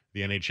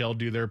 the NHL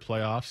do their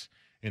playoffs.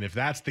 And if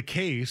that's the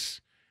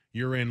case,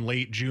 you're in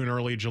late June,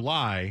 early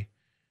July.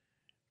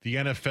 The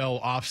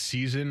NFL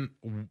off-season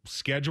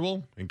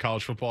schedule, and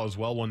college football as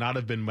well, will not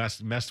have been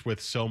messed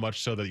with so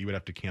much so that you would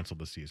have to cancel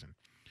the season.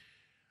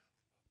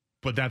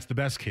 But that's the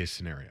best case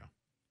scenario.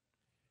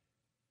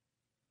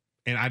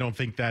 And I don't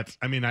think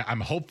I'm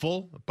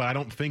hopeful, but I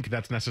don't think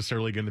that's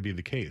necessarily going to be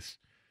the case.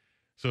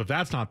 So if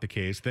that's not the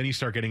case, then you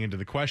start getting into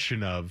the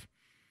question of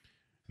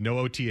no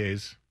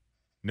OTAs,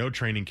 no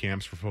training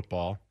camps for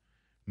football,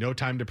 no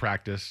time to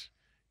practice,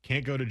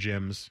 can't go to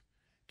gyms,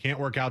 can't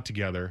work out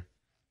together,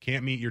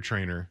 can't meet your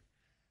trainer.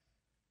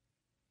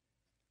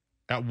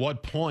 At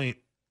what point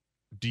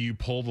do you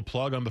pull the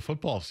plug on the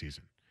football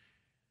season?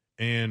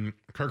 And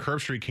Kirk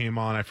Herbstreit came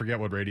on, I forget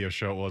what radio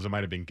show it was. It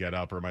might have been Get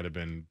Up, or it might have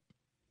been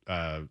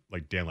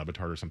like Dan Le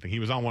Batard or something. He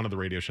was on one of the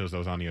radio shows that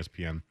was on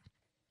ESPN.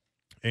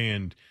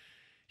 And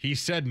he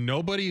said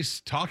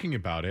nobody's talking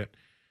about it,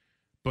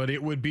 but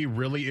it would be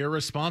really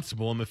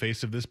irresponsible in the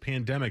face of this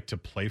pandemic to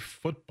play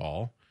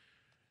football.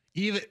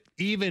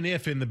 Even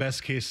if in the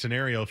best case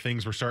scenario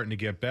things were starting to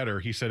get better,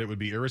 he said it would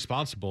be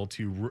irresponsible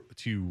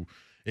to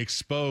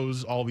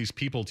expose all these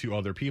people to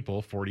other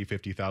people, 40,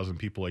 50,000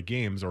 people at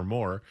games or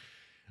more,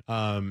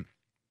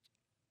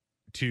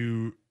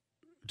 to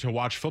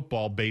watch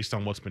football based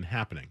on what's been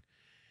happening.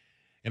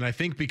 And I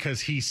think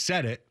because he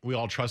said it, we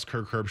all trust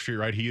Kirk Herbstreit,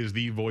 right? He is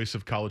the voice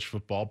of college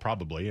football,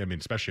 probably. I mean,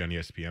 especially on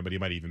ESPN, but he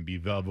might even be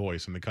the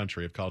voice in the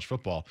country of college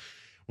football.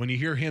 When you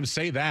hear him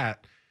say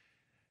that,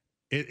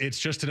 it's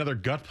just another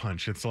gut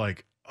punch. It's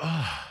like,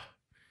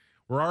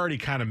 we're already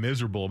kind of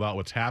miserable about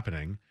what's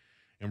happening,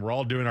 and we're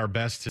all doing our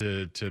best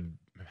to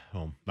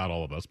well, not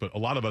all of us, but a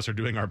lot of us are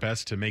doing our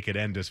best to make it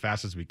end as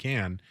fast as we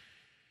can.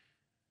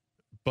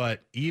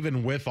 But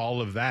even with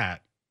all of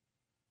that,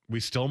 we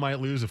still might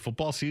lose a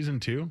football season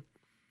too.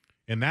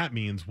 And that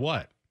means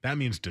what? That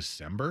means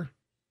December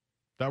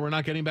that we're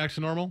not getting back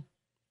to normal.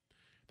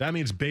 That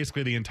means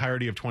basically the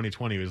entirety of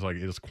 2020 is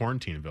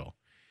Quarantineville.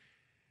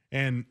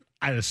 And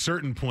at a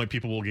certain point,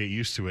 people will get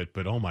used to it.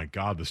 But oh my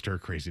God, the stir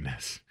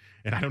craziness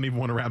And I don't even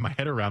want to wrap my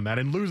head around that.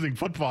 And losing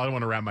football, I don't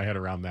want to wrap my head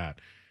around that.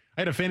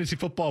 I had a fantasy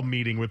football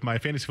meeting with my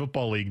fantasy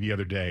football league the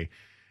other day.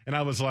 And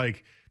I was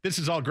like, this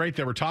is all great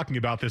that we're talking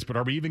about this, but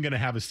are we even going to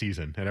have a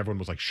season? And everyone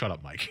was like, shut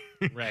up, Mike.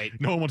 Right.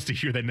 No one wants to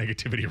hear that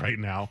negativity right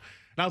now.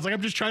 And I was like,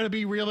 I'm just trying to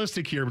be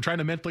realistic here. I'm trying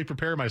to mentally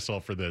prepare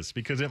myself for this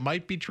because it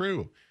might be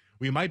true.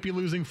 We might be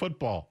losing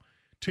football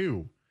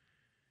too.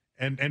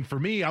 And for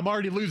me, I'm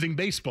already losing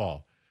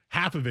baseball,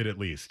 half of it at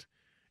least.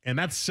 And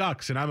that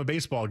sucks. And I'm a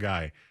baseball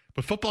guy.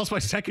 But football's my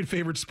second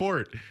favorite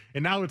sport.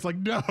 And now it's like,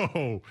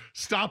 no,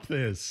 stop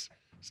this.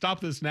 Stop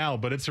this now.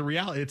 But it's a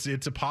reality.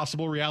 It's a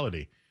possible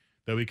reality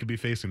that we could be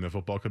facing, that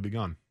football could be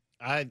gone.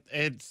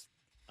 It's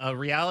a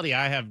reality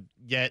I have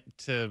yet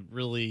to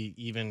really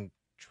even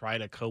try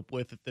to cope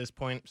with at this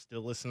point.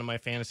 Still listen to my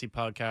fantasy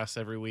podcasts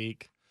every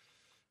week.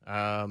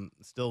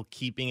 Still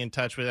keeping in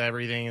touch with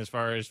everything as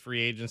far as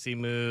free agency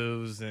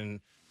moves and,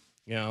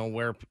 you know,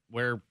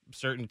 where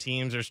certain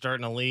teams are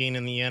starting to lean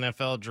in the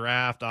NFL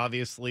draft.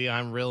 Obviously,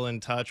 I'm real in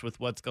touch with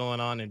what's going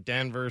on in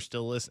Denver.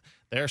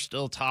 They're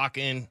still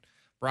talking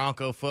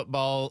Bronco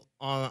football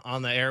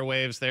on the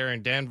airwaves there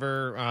in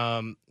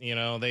Denver. You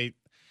know,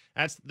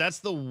 that's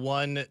the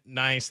one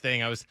nice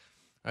thing I was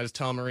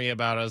telling Marie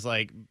about. I was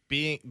like,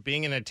 being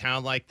in a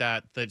town like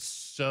that that's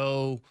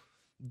so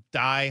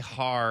die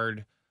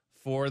hard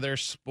for their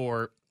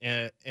sport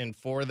and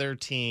for their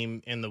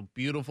team. And the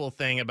beautiful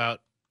thing about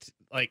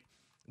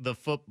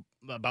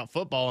about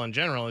football in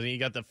general is you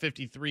got the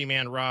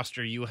 53-man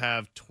roster. You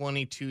have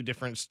 22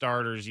 different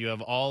starters. You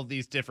have all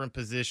these different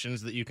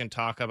positions that you can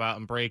talk about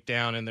and break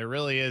down. And there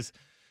really is,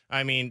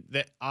 I mean,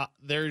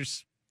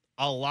 there's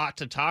a lot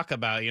to talk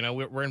about. You know,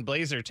 we're in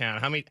Blazer Town.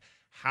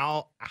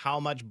 How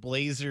much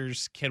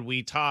Blazers can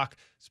we talk,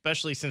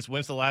 especially since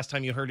when's the last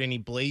time you heard any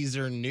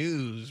Blazer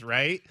news,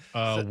 right?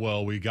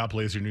 Well, we got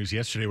Blazer news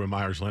yesterday when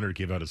Myers Leonard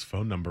gave out his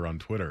phone number on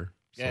Twitter.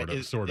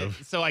 Sort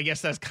of. So I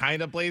guess that's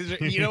kind of Blazer.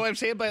 You know what I'm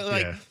saying? But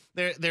like,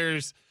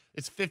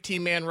 it's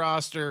 15-man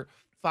roster,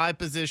 5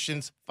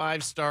 positions,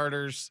 5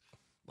 starters.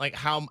 Like,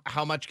 how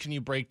much can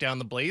you break down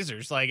the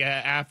Blazers? Like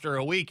after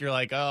a week, you're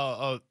like,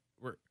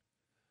 we're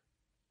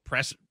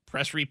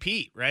press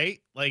repeat, right?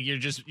 Like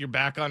you're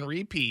back on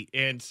repeat.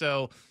 And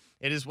so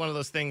it is one of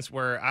those things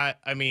where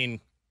I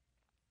mean,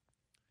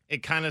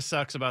 it kind of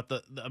sucks about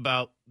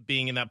about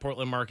being in that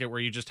Portland market where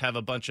you just have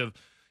a bunch of,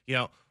 you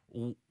know,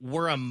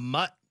 we're a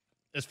mutt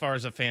as far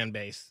as a fan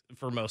base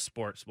for most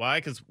sports. Why?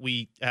 Because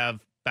we have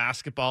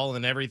basketball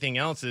and everything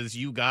else is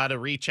you got to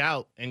reach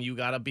out and you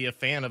got to be a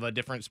fan of a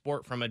different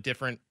sport from a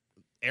different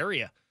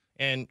area.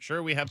 And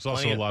sure, we have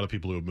There's also a lot of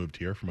people who have moved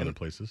here from other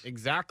places.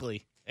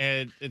 Exactly.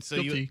 And so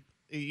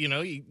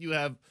you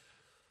have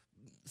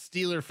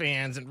Steeler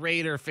fans and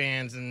Raider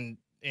fans and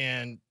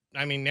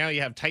I mean, now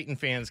you have Titan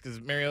fans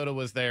because Mariota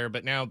was there,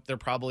 but now they're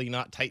probably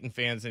not Titan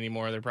fans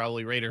anymore. They're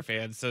probably Raider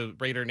fans. So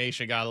Raider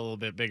Nation got a little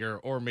bit bigger,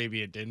 or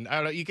maybe it didn't. I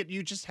don't know.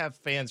 You just have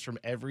fans from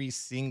every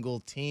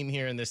single team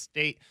here in this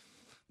state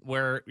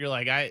where you're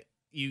like,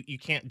 you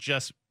can't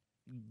just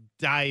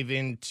dive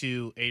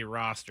into a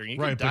roster. You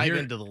can dive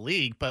into the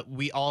league, but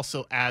we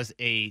also, as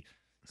a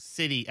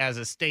city, as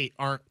a state,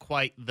 aren't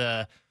quite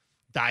the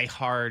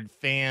diehard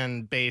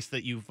fan base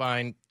that you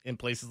find in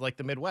places like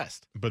the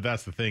Midwest. But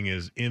that's the thing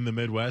is, in the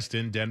Midwest,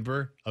 in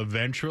Denver,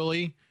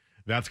 eventually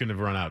that's going to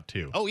run out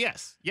too. Oh,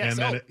 yes.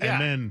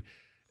 And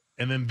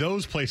then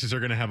those places are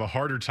going to have a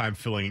harder time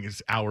filling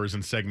hours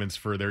and segments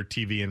for their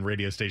TV and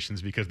radio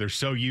stations because they're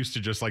so used to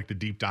just like the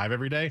deep dive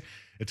every day.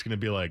 It's going to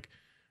be like,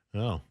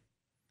 oh,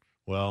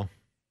 well,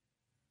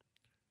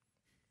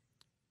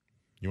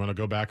 you want to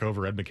go back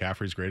over Ed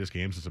McCaffrey's greatest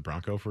games as a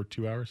Bronco for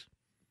 2 hours?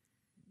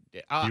 Do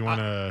you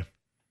want to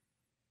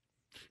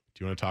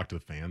talk to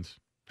the fans?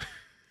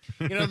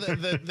 You know,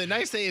 the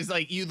nice thing is,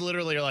 like, you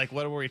literally are like,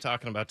 what were we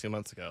talking about 2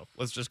 months ago?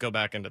 Let's just go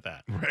back into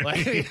that.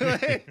 Right.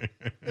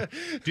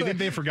 Do you think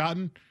they've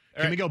forgotten?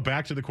 Can we go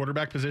back to the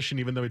quarterback position,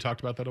 even though we talked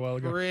about that a while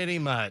ago? Pretty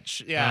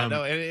much. Yeah,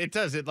 no, it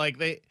does. It like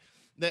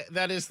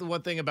that is the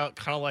one thing about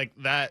kind of like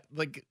that,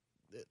 like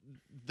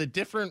the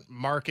different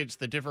markets,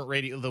 the different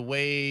radio, the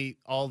way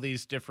all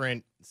these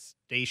different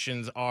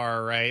stations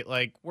are, right?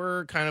 Like,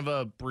 we're kind of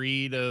a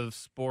breed of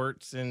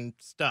sports and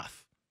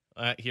stuff.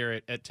 Here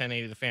at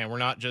 1080 The Fan. We're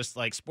not just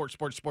like sports.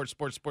 But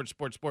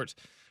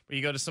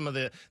you go to some of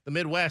the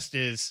Midwest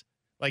is,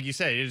 like you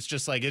said, it's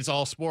just like, it's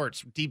all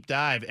sports, deep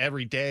dive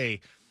every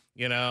day,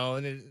 you know,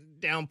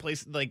 and down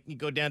places like you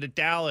go down to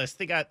Dallas,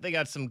 they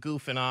got some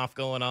goofing off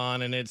going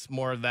on, and it's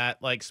more of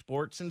that like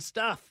sports and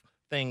stuff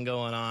thing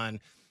going on.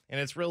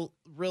 And it's real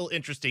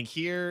interesting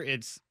here.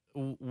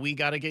 We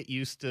got to get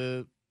used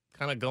to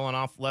kind of going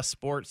off less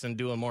sports and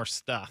doing more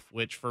stuff,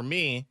 which for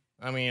me,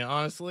 I mean,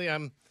 honestly,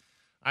 I'm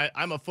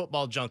a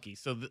football junkie.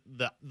 So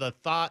the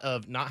thought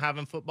of not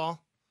having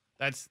football,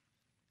 like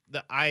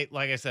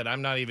I said,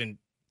 I'm not even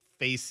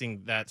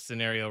facing that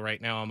scenario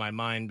right now on my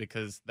mind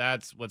because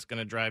that's what's going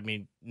to drive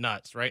me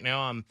nuts. Right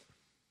now,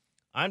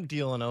 I'm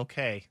dealing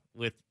okay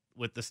with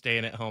the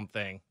staying at home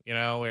thing. You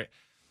know,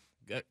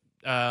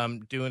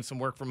 we're doing some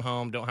work from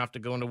home. Don't have to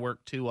go into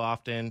work too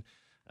often.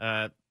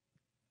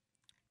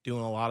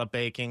 doing a lot of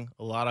baking,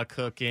 a lot of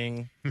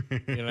cooking,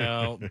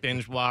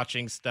 binge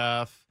watching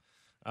stuff.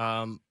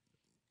 The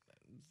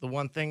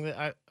one thing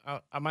that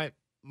I might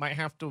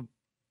have to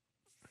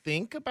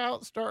think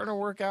about starting to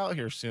work out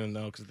here soon,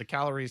 though, because the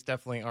calories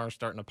definitely are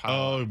starting to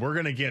pile up.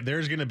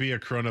 There's going to be a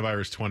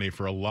coronavirus 20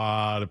 for a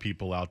lot of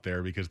people out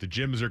there because the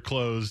gyms are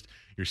closed.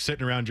 You're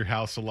sitting around your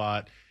house a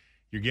lot.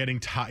 You're getting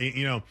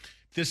tired.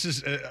 This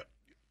is,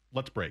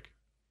 let's break.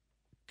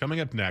 Coming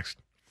up next,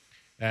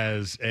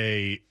 as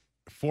a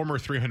former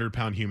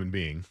 300-pound human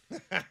being,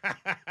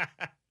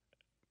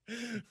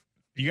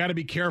 you got to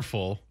be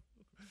careful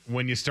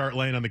when you start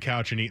laying on the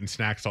couch and eating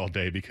snacks all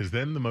day because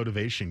then the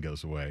motivation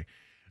goes away.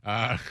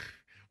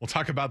 We'll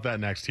talk about that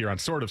next here on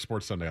Sort of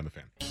Sports Sunday on the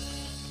Fan.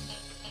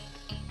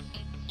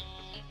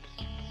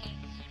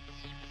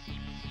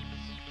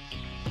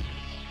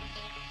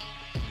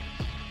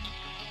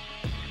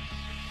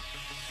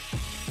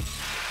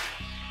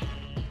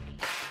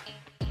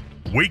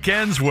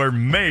 Weekends were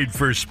made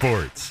for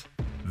sports.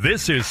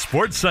 This is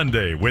Sports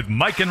Sunday with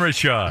Mike and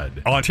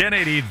Rashad on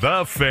 1080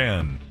 The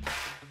Fan.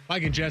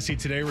 Mike and Jesse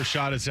today.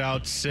 Rashad is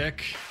out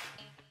sick.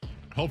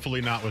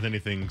 Hopefully not with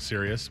anything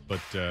serious, but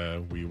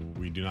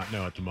we do not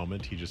know at the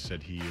moment. He just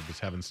said he was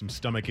having some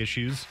stomach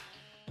issues,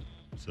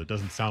 so it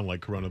doesn't sound like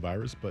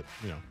coronavirus, but,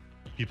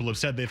 people have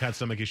said they've had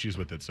stomach issues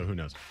with it, so who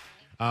knows.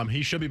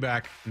 He should be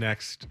back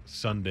next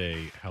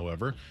Sunday,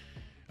 however.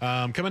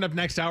 Coming up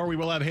next hour, we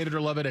will have Hate It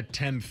or Love It at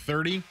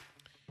 10:30.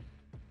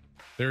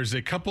 There's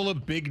a couple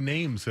of big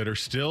names that are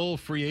still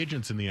free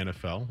agents in the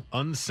NFL.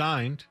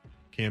 Unsigned,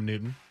 Cam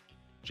Newton,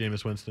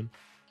 Jameis Winston,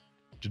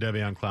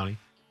 Jadeveon Clowney,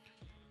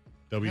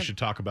 that we should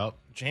talk about.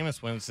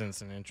 Jameis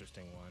Winston's an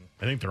interesting one.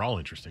 I think they're all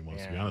interesting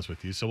ones, to be honest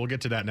with you. So we'll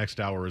get to that next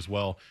hour as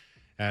well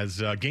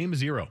as Game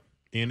 0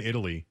 in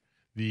Italy.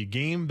 The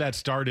game that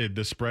started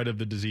the spread of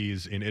the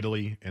disease in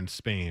Italy and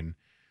Spain.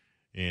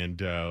 And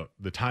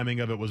the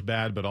timing of it was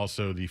bad, but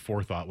also the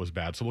forethought was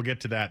bad. So we'll get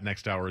to that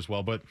next hour as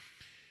well. But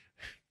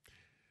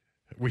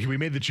we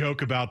made the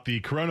joke about the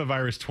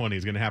coronavirus 20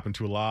 is going to happen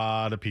to a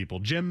lot of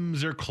people.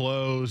 Gyms are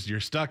closed. You're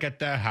stuck at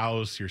the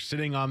house. You're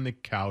sitting on the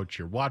couch.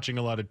 You're watching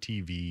a lot of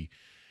TV.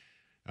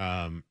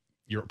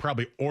 You're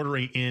probably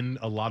ordering in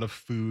a lot of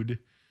food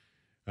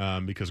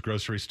because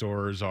grocery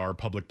stores are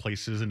public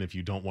places. And if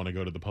you don't want to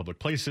go to the public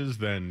places,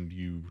 then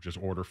you just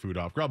order food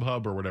off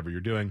Grubhub or whatever you're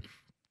doing.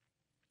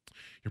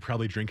 You're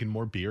probably drinking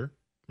more beer,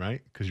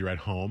 right? Because you're at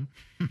home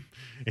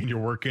and you're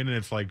working and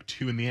it's like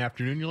 2 p.m.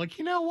 You're like,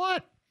 you know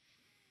what?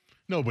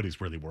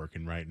 Nobody's really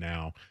working right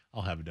now.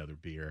 I'll have another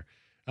beer.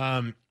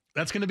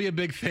 That's going to be a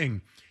big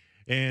thing.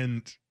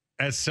 And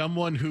as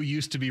someone who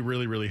used to be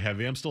really, really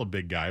heavy, I'm still a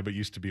big guy, but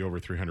used to be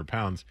over 300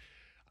 pounds.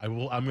 I'm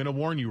going to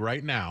warn you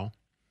right now.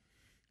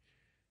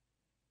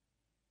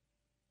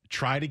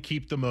 Try to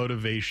keep the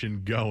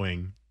motivation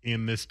going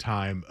in this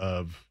time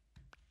of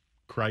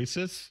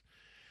crisis.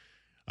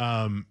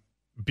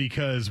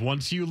 Because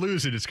once you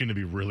lose it, it's going to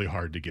be really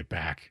hard to get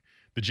back.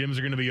 The gyms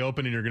are going to be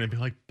open and you're going to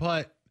be like,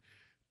 but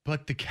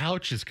the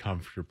couch is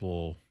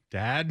comfortable,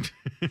 Dad.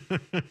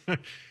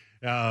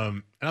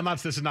 And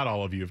this is not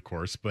all of you, of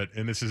course,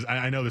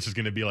 I know this is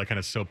going to be like kind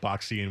of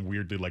soapboxy and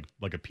weirdly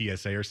like a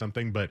PSA or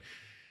something, but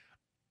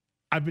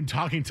I've been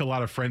talking to a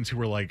lot of friends who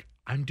were like,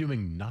 I'm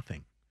doing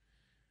nothing.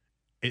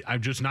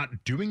 I'm just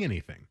not doing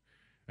anything.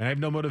 And I have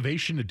no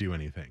motivation to do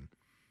anything.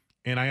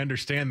 And I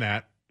understand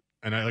that.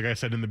 And like I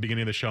said in the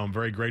beginning of the show, I'm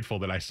very grateful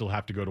that I still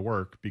have to go to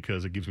work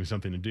because it gives me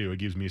something to do. It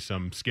gives me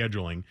some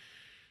scheduling.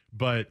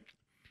 But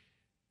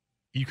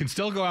you can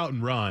still go out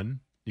and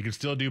run. You can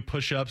still do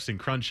push-ups and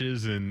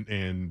crunches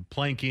and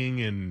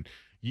planking. And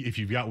if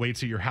you've got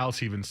weights at your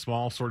house, even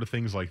small sort of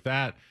things like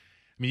that.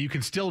 I mean, you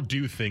can still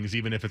do things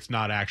even if it's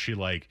not actually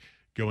like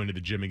going to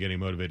the gym and getting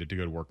motivated to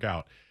go to work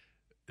out.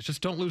 It's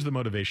just don't lose the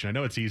motivation. I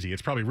know it's easy.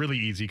 It's probably really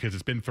easy because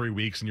it's been 3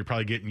 weeks and you're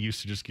probably getting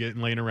used to just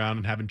laying around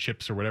and having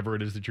chips or whatever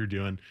it is that you're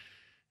doing.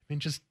 I mean,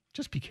 just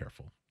be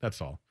careful.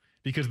 That's all.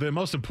 Because the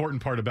most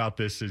important part about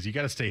this is you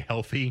got to stay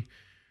healthy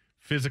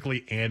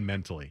physically and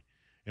mentally.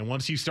 And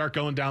once you start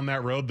going down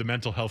that road, the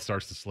mental health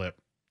starts to slip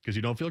because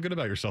you don't feel good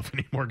about yourself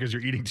anymore because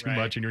you're eating too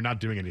much and you're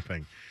not doing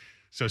anything.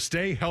 So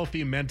stay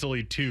healthy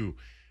mentally too.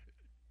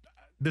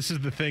 This is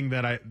the thing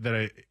that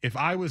I if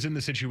I was in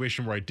the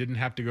situation where I didn't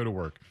have to go to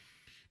work,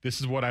 this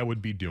is what I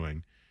would be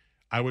doing.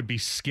 I would be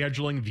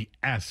scheduling the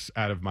S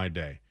out of my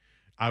day.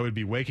 I would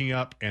be waking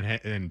up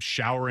and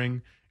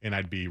showering, and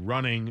I'd be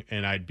running,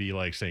 and I'd be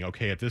like saying,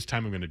 okay, at this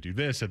time I'm going to do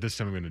this. At this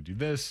time I'm going to do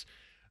this.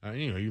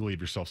 You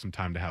leave yourself some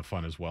time to have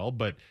fun as well.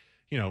 But,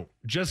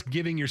 just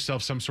giving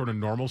yourself some sort of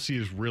normalcy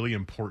is really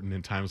important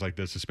in times like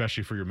this,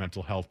 especially for your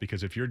mental health,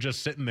 because if you're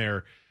just sitting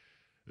there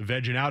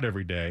vegging out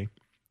every day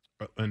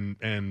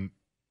and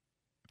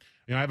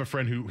I have a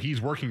friend who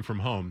he's working from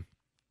home.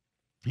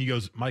 He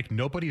goes, Mike,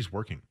 nobody's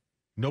working.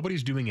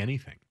 Nobody's doing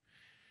anything.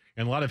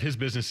 And a lot of his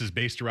business is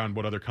based around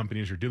what other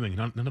companies are doing.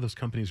 None of those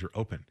companies are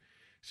open.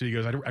 So he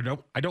goes, I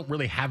don't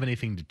really have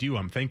anything to do.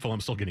 I'm thankful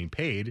I'm still getting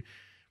paid,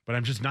 but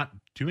I'm just not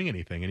doing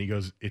anything. And he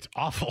goes, it's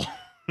awful,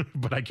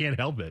 but I can't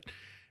help it.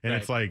 And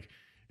It's like,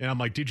 And I'm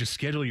like, dude, just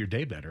schedule your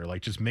day better.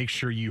 Like, just make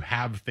sure you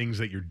have things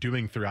that you're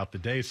doing throughout the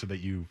day so that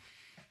you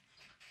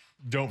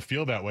don't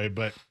feel that way.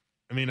 But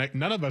I mean,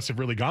 none of us have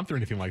really gone through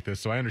anything like this,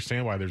 so I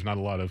understand why there's not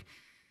a lot of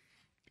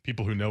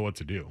people who know what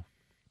to do.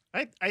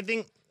 I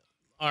think,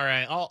 all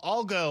right,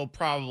 I'll go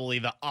probably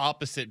the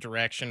opposite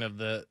direction of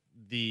the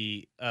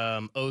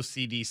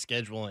OCD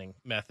scheduling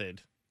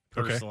method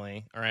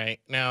personally. Okay. All right.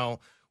 Now,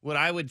 what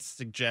I would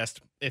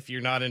suggest if you're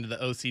not into the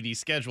OCD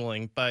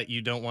scheduling, but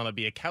you don't want to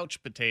be a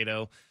couch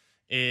potato,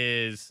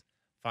 is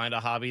find a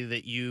hobby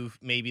that you've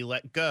maybe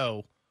let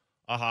go,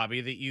 a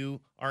hobby that you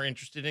are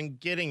interested in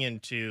getting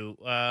into.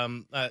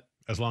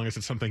 As long as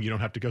it's something you don't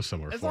have to go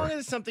somewhere for. As long as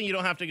it's something you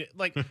don't have to get,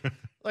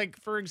 like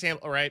for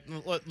example, all right.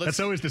 That's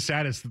always the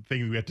saddest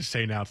thing we have to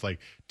say now. It's like,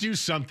 do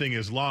something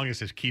as long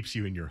as it keeps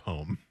you in your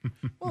home.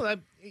 Well,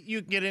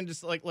 you get into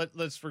like,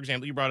 let's, for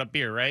example, you brought up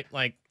beer, right?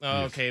 Like,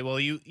 okay, well,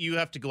 you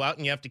have to go out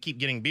and you have to keep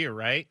getting beer,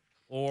 right?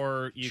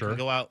 Or you can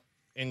go out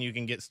and you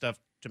can get stuff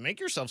to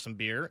make yourself some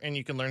beer, and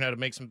you can learn how to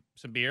make some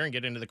beer and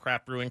get into the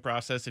craft brewing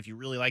process if you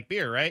really like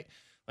beer, right?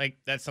 Like,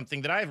 that's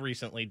something that I've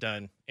recently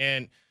done.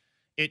 And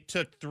it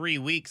took 3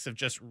 weeks of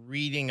just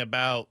reading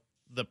about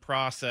the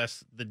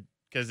process,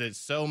 because it's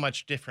so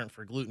much different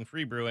for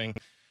gluten-free brewing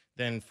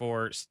than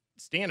for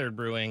standard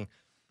brewing,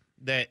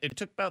 that it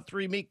took about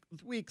 3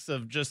 weeks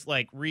of just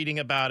like reading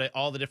about it,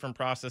 all the different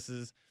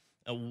processes,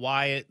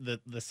 why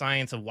the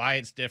science of why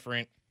it's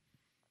different.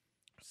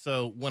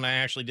 So when I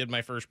actually did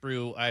my first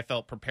brew, I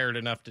felt prepared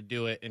enough to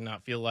do it and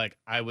not feel like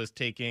I was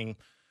taking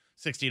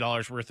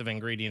 $60 worth of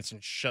ingredients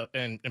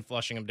and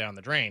flushing them down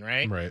the drain,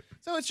 right? Right.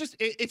 So it's just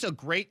it's a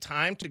great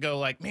time to go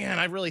like, man,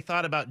 I really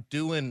thought about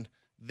doing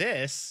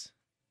this,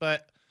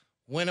 but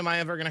when am I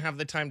ever going to have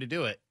the time to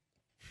do it?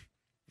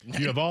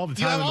 You have all the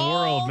time in the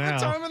world now. All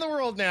the time in the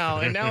world now,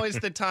 and now is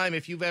the time.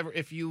 If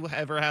you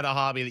ever had a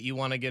hobby that you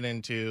want to get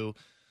into,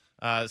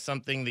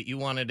 something that you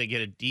wanted to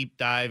get a deep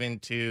dive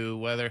into,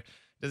 whether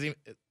it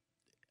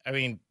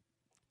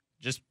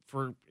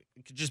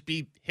could just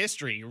be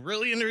history. You're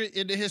really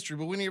into history,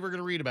 but when are you ever going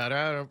to read about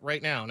it?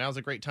 Right now. Now's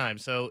a great time.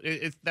 So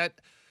it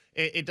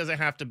doesn't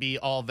have to be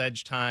all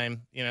veg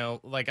time. You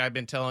know, like I've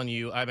been telling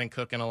you, I've been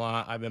cooking a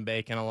lot. I've been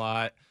baking a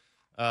lot.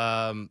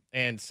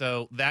 And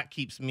so that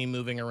keeps me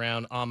moving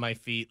around on my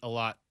feet a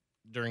lot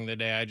during the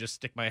day. I just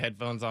stick my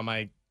headphones on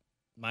my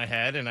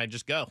head and I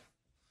just go.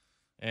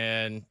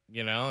 And,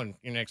 you know, and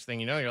your next thing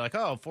you know, you're like,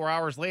 4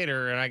 hours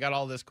later, and I got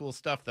all this cool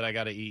stuff that I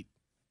got to eat.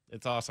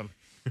 It's awesome.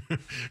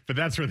 But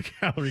that's where the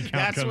calorie count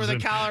comes in. That's where the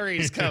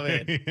calories come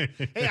in.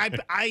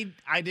 Hey,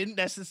 I didn't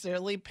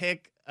necessarily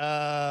pick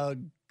a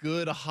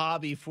good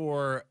hobby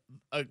for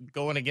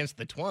going against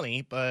the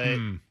 20, but,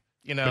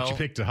 you know. But you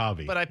picked a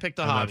hobby. But I picked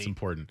a hobby. That's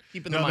important.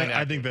 Keeping the mind active.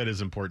 I think that is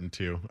important,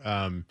 too.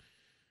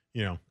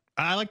 You know,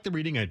 I like the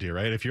reading idea,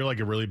 right? If you're like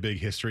a really big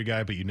history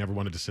guy, but you never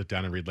wanted to sit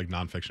down and read like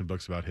nonfiction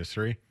books about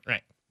history.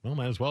 Right. Well,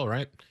 might as well,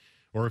 right?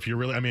 Or if you're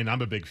really, I mean,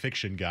 I'm a big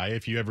fiction guy.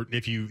 If you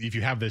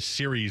have this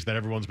series that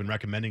everyone's been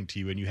recommending to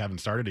you and you haven't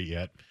started it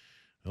yet,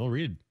 well,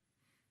 read.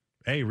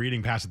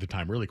 Reading passes the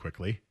time really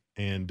quickly,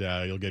 and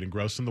you'll get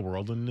engrossed in the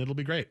world, and it'll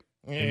be great.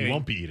 Yeah, and you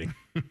won't be eating.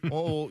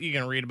 Well, you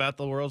can read about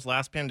the world's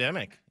last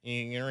pandemic.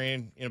 You can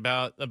read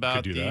about the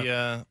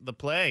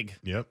plague.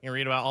 Yep. You can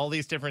read about all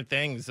these different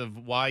things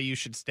of why you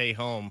should stay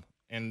home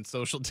and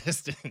social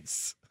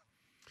distance.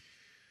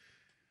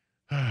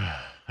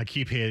 I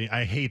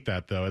hate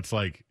that though. It's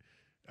like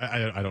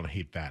I don't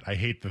hate that. I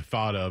hate the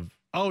thought of,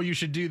 you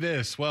should do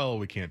this. Well,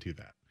 we can't do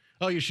that.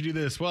 Oh, you should do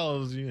this.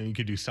 Well, you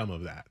could do some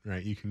of that,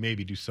 right? You can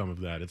maybe do some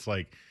of that. It's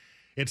like,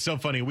 it's so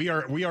funny. We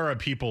are a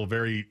people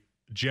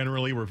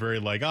we're very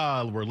like,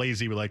 we're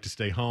lazy. We like to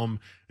stay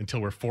home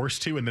until we're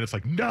forced to. And then it's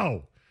like,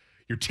 no,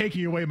 you're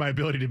taking away my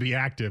ability to be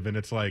active. And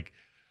it's like,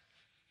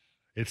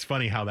 it's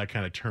funny how that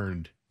kind of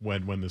turned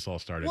when this all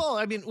started. Well,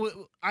 I mean,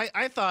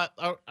 I thought,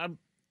 I'm,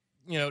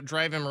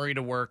 driving Marie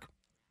to work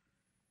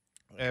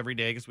every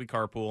day because we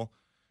carpool.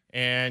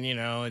 And,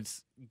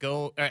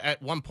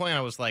 at one point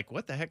I was like,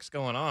 what the heck's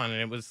going on?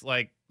 And it was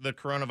like the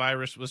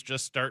coronavirus was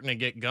just starting to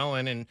get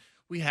going, and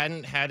we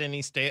hadn't had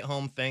any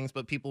stay-at-home things,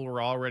 but people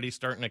were already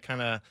starting to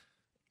kind of.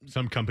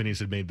 Some companies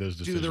had made those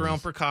decisions. Do their own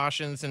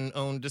precautions and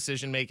own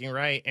decision-making,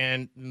 right?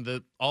 And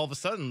all of a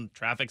sudden,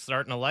 traffic's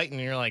starting to lighten,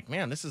 and you're like,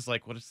 man, this is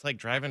like what it's like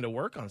driving to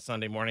work on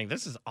Sunday morning.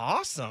 This is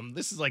awesome.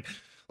 This is like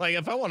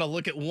if I want to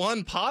look at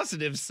one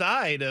positive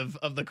side of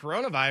the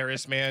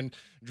coronavirus, man,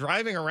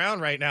 driving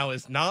around right now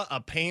is not a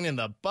pain in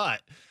the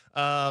butt.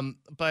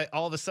 But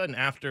all of a sudden,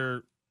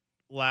 after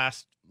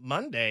last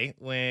Monday,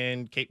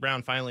 when Kate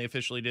Brown finally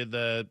officially did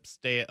the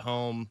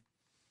stay-at-home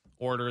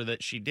order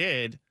that she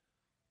did,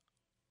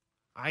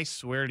 I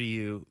swear to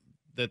you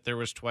that there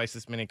was twice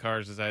as many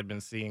cars as I had been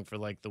seeing for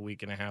like the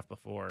week and a half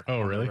before.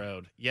 Oh, really? The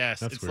road. Yes.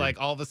 That's it's weird.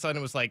 like all of a sudden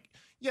it was like,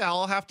 yeah,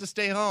 I'll have to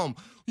stay home.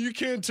 You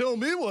can't tell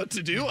me what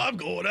to do. I'm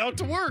going out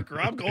to work,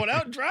 or I'm going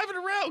out and driving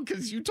around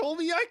because you told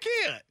me I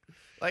can't.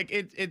 Like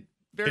it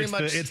very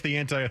much. It's the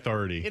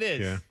anti-authority. It is.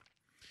 Yeah.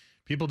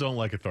 People don't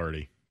like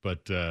authority,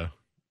 but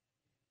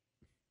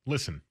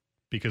listen,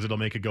 because it'll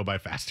make it go by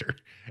faster.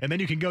 And then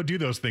you can go do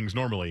those things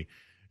normally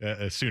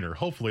sooner.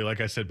 Hopefully,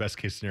 like I said, best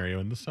case scenario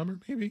in the summer,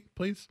 maybe.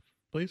 Please.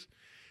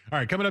 All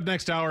right, coming up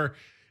next hour,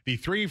 the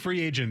 3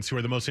 free agents who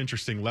are the most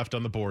interesting left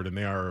on the board, and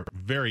they are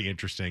very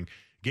interesting.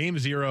 Game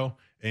 0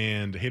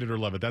 and Hate It or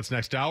Love It. That's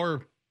next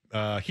hour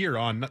here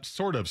on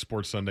Sort of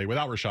Sports Sunday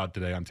without Rashad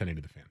today on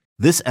 1080 The Fan.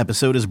 This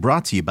episode is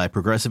brought to you by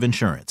Progressive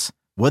Insurance.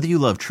 Whether you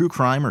love true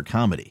crime or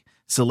comedy,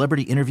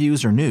 celebrity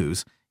interviews or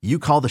news, you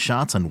call the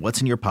shots on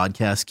what's in your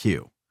podcast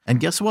queue. And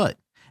guess what?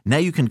 Now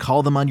you can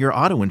call them on your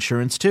auto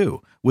insurance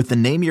too with the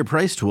Name Your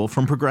Price tool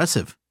from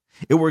Progressive.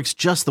 It works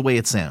just the way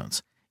it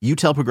sounds. You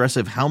tell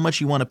Progressive how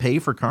much you want to pay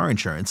for car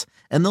insurance,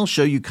 and they'll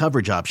show you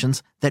coverage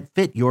options that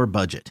fit your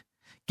budget.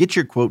 Get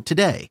your quote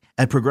today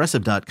at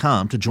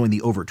Progressive.com to join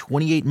the over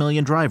 28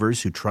 million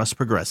drivers who trust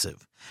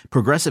Progressive.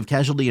 Progressive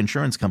Casualty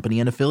Insurance Company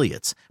and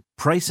Affiliates.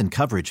 Price and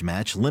coverage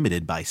match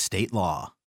limited by state law.